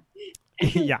 2%?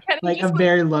 Yeah, like a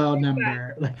very low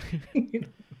number.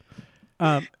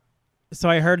 So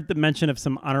I heard the mention of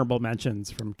some honorable mentions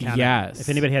from Kennon. Yes. If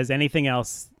anybody has anything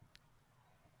else,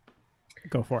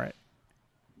 go for it.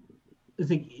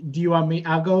 Do you want me?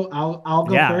 I'll go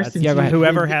first.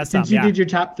 Whoever has some. Since you did your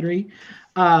top 3.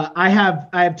 I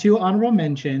have 2 honorable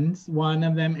mentions. One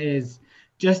of them is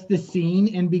just the scene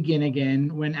in Begin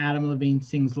Again when Adam Levine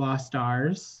sings Lost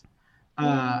Stars.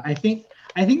 I think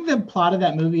the plot of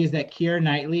that movie is that Keira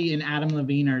Knightley and Adam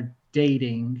Levine are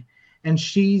dating, and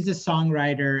she's a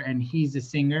songwriter and he's a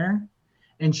singer,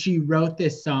 and she wrote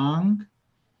this song,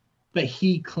 but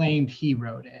he claimed he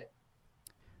wrote it.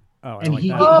 Oh, and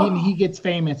he gets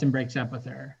famous and breaks up with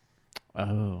her.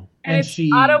 Oh, and it's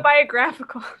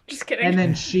autobiographical. Just kidding. And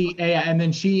then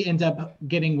she ends up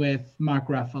getting with Mark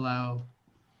Ruffalo,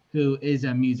 who is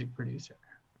a music producer.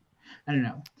 I don't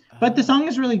know, but the song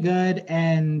is really good,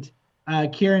 and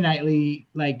Keira Knightley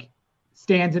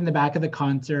stands in the back of the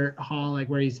concert hall,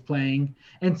 where he's playing,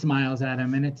 and smiles at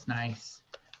him, and it's nice.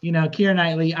 You know, Keira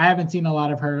Knightley. I haven't seen a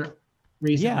lot of her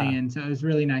recently, and so it was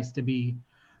really nice to be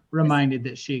reminded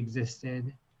that she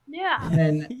existed. Yeah.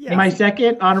 And my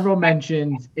second honorable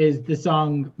mentions is the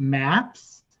song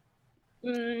Maps.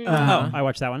 I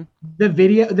watched that one. The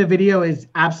video is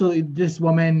absolutely this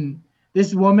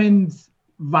woman's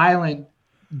violent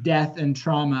death and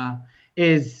trauma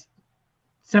is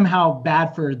somehow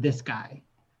bad for this guy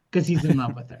because he's in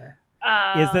love with her.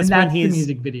 That's the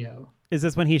music video. Is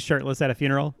this when he's shirtless at a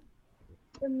funeral?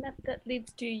 The map that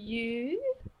leads to you?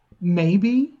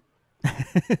 Maybe.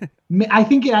 I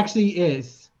think it actually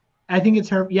is. I think it's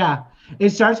her. Yeah.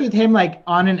 It starts with him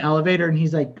on an elevator and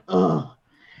he's like, ugh.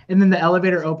 And then the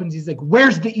elevator opens. He's like,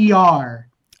 where's the ER?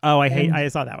 Oh, I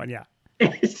saw that one. Yeah.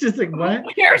 It's just like, what?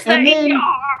 Where's the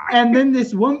ER? And then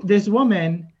this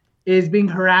woman is being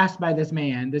harassed by this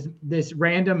man, this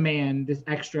random man, this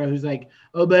extra who's like,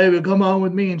 oh, baby, come on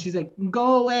with me. And she's like,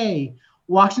 go away.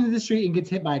 Walks into the street and gets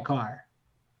hit by a car.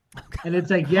 And it's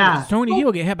like, yeah. So many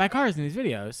people get hit by cars in these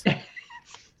videos.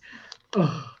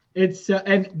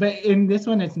 But in this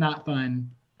one, it's not fun.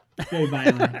 It's very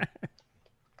violent.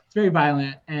 It's very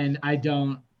violent, and I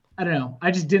don't know.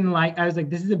 I just didn't like. I was like,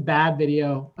 this is a bad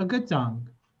video, a good song,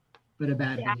 but a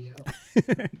bad video.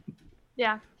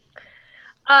 Yeah.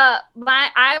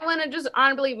 I want to just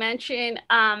honorably mention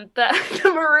the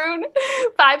Maroon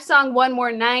 5 song "One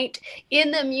More Night."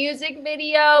 In the music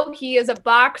video, he is a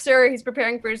boxer. He's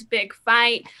preparing for his big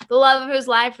fight. The love of his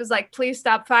life is like, please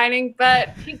stop fighting, but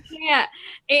he can't.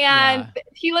 And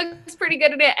he looks pretty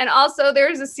good at it. And also,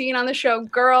 there's a scene on the show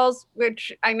Girls,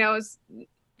 which I know is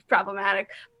problematic,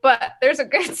 but there's a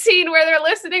good scene where they're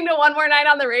listening to "One More Night"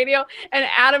 on the radio, and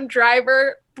Adam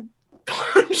Driver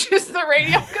punches the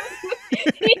radio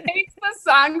because he hates the this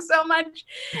song so much,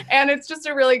 and it's just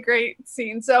a really great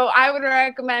scene. So I would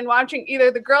recommend watching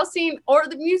either the girl scene or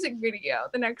the music video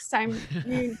the next time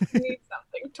you need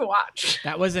something to watch.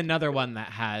 That was another one that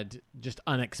had just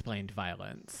unexplained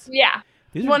violence. Yeah,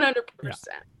 These are- 100%. yeah.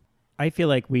 I feel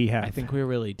like we have I think we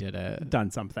really did it.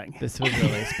 done something. This was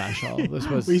really special. This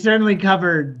was, We certainly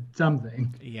covered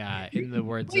something. yeah, in the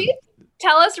words Will of you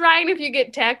tell us, Ryan, if you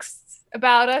get texts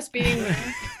about us being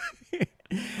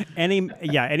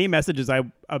any messages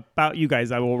about you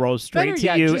guys, I will roll straight Better to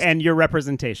yet, you just- and your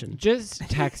representation. just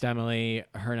text Emily.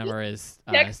 Her number is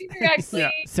text me directly? Yeah.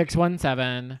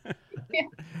 617.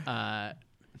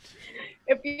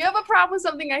 If you have a problem with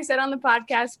something I said on the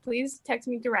podcast, please text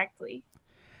me directly.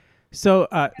 So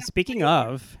speaking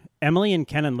of Emily and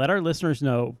Kennon, let our listeners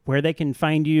know where they can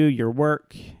find you, your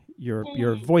work,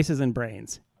 your voices and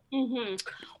brains. Mm-hmm.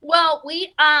 Well,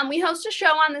 we host a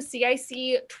show on the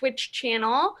CIC Twitch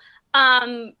channel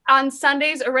on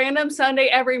Sundays, a random Sunday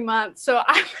every month. So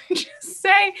I would just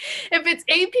say, if it's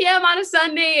 8 p.m. on a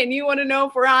Sunday and you want to know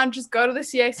if we're on, just go to the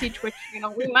CIC Twitch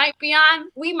channel. We might be on,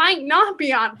 we might not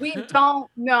be on. We don't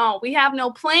know. We have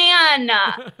no plan.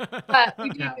 But we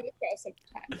do the show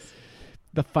sometimes.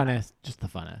 The funnest, just the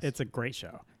funnest. It's a great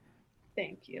show.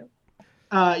 Thank you.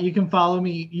 You can follow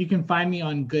me. You can find me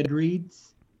on Goodreads.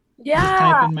 Just type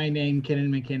Yeah. in my name,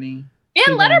 Kennon McKinney.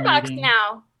 And Letterboxd Letterboxd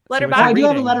now. So it's I Letterboxd. do have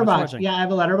a reading. letterbox. What's Yeah, I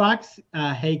have a letterbox.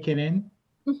 Hey Kennon.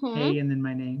 Mhm. Hey, and then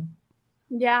my name.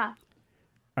 Yeah.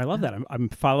 I love that. I'm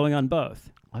following on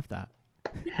both. Love that.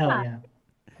 Hell yeah.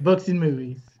 Books and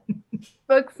movies.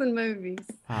 Books and movies.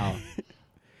 Wow.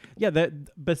 Yeah,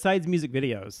 besides music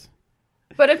videos.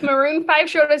 But if Maroon 5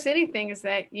 showed us anything, is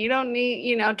that you don't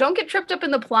need, don't get tripped up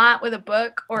in the plot with a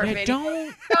book or a Yeah,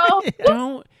 video.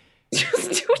 don't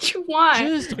Just do what you want.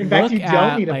 just In fact, look you at,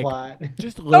 don't need a like, plot.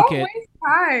 just look Don't at waste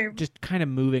time. just kind of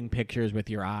moving pictures with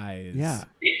your eyes. Yeah.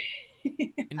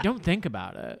 And don't think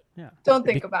about it. Yeah. Don't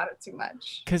think about it too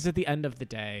much. Because at the end of the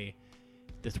day,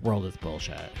 this world is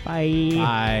bullshit. Bye.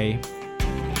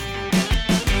 Bye.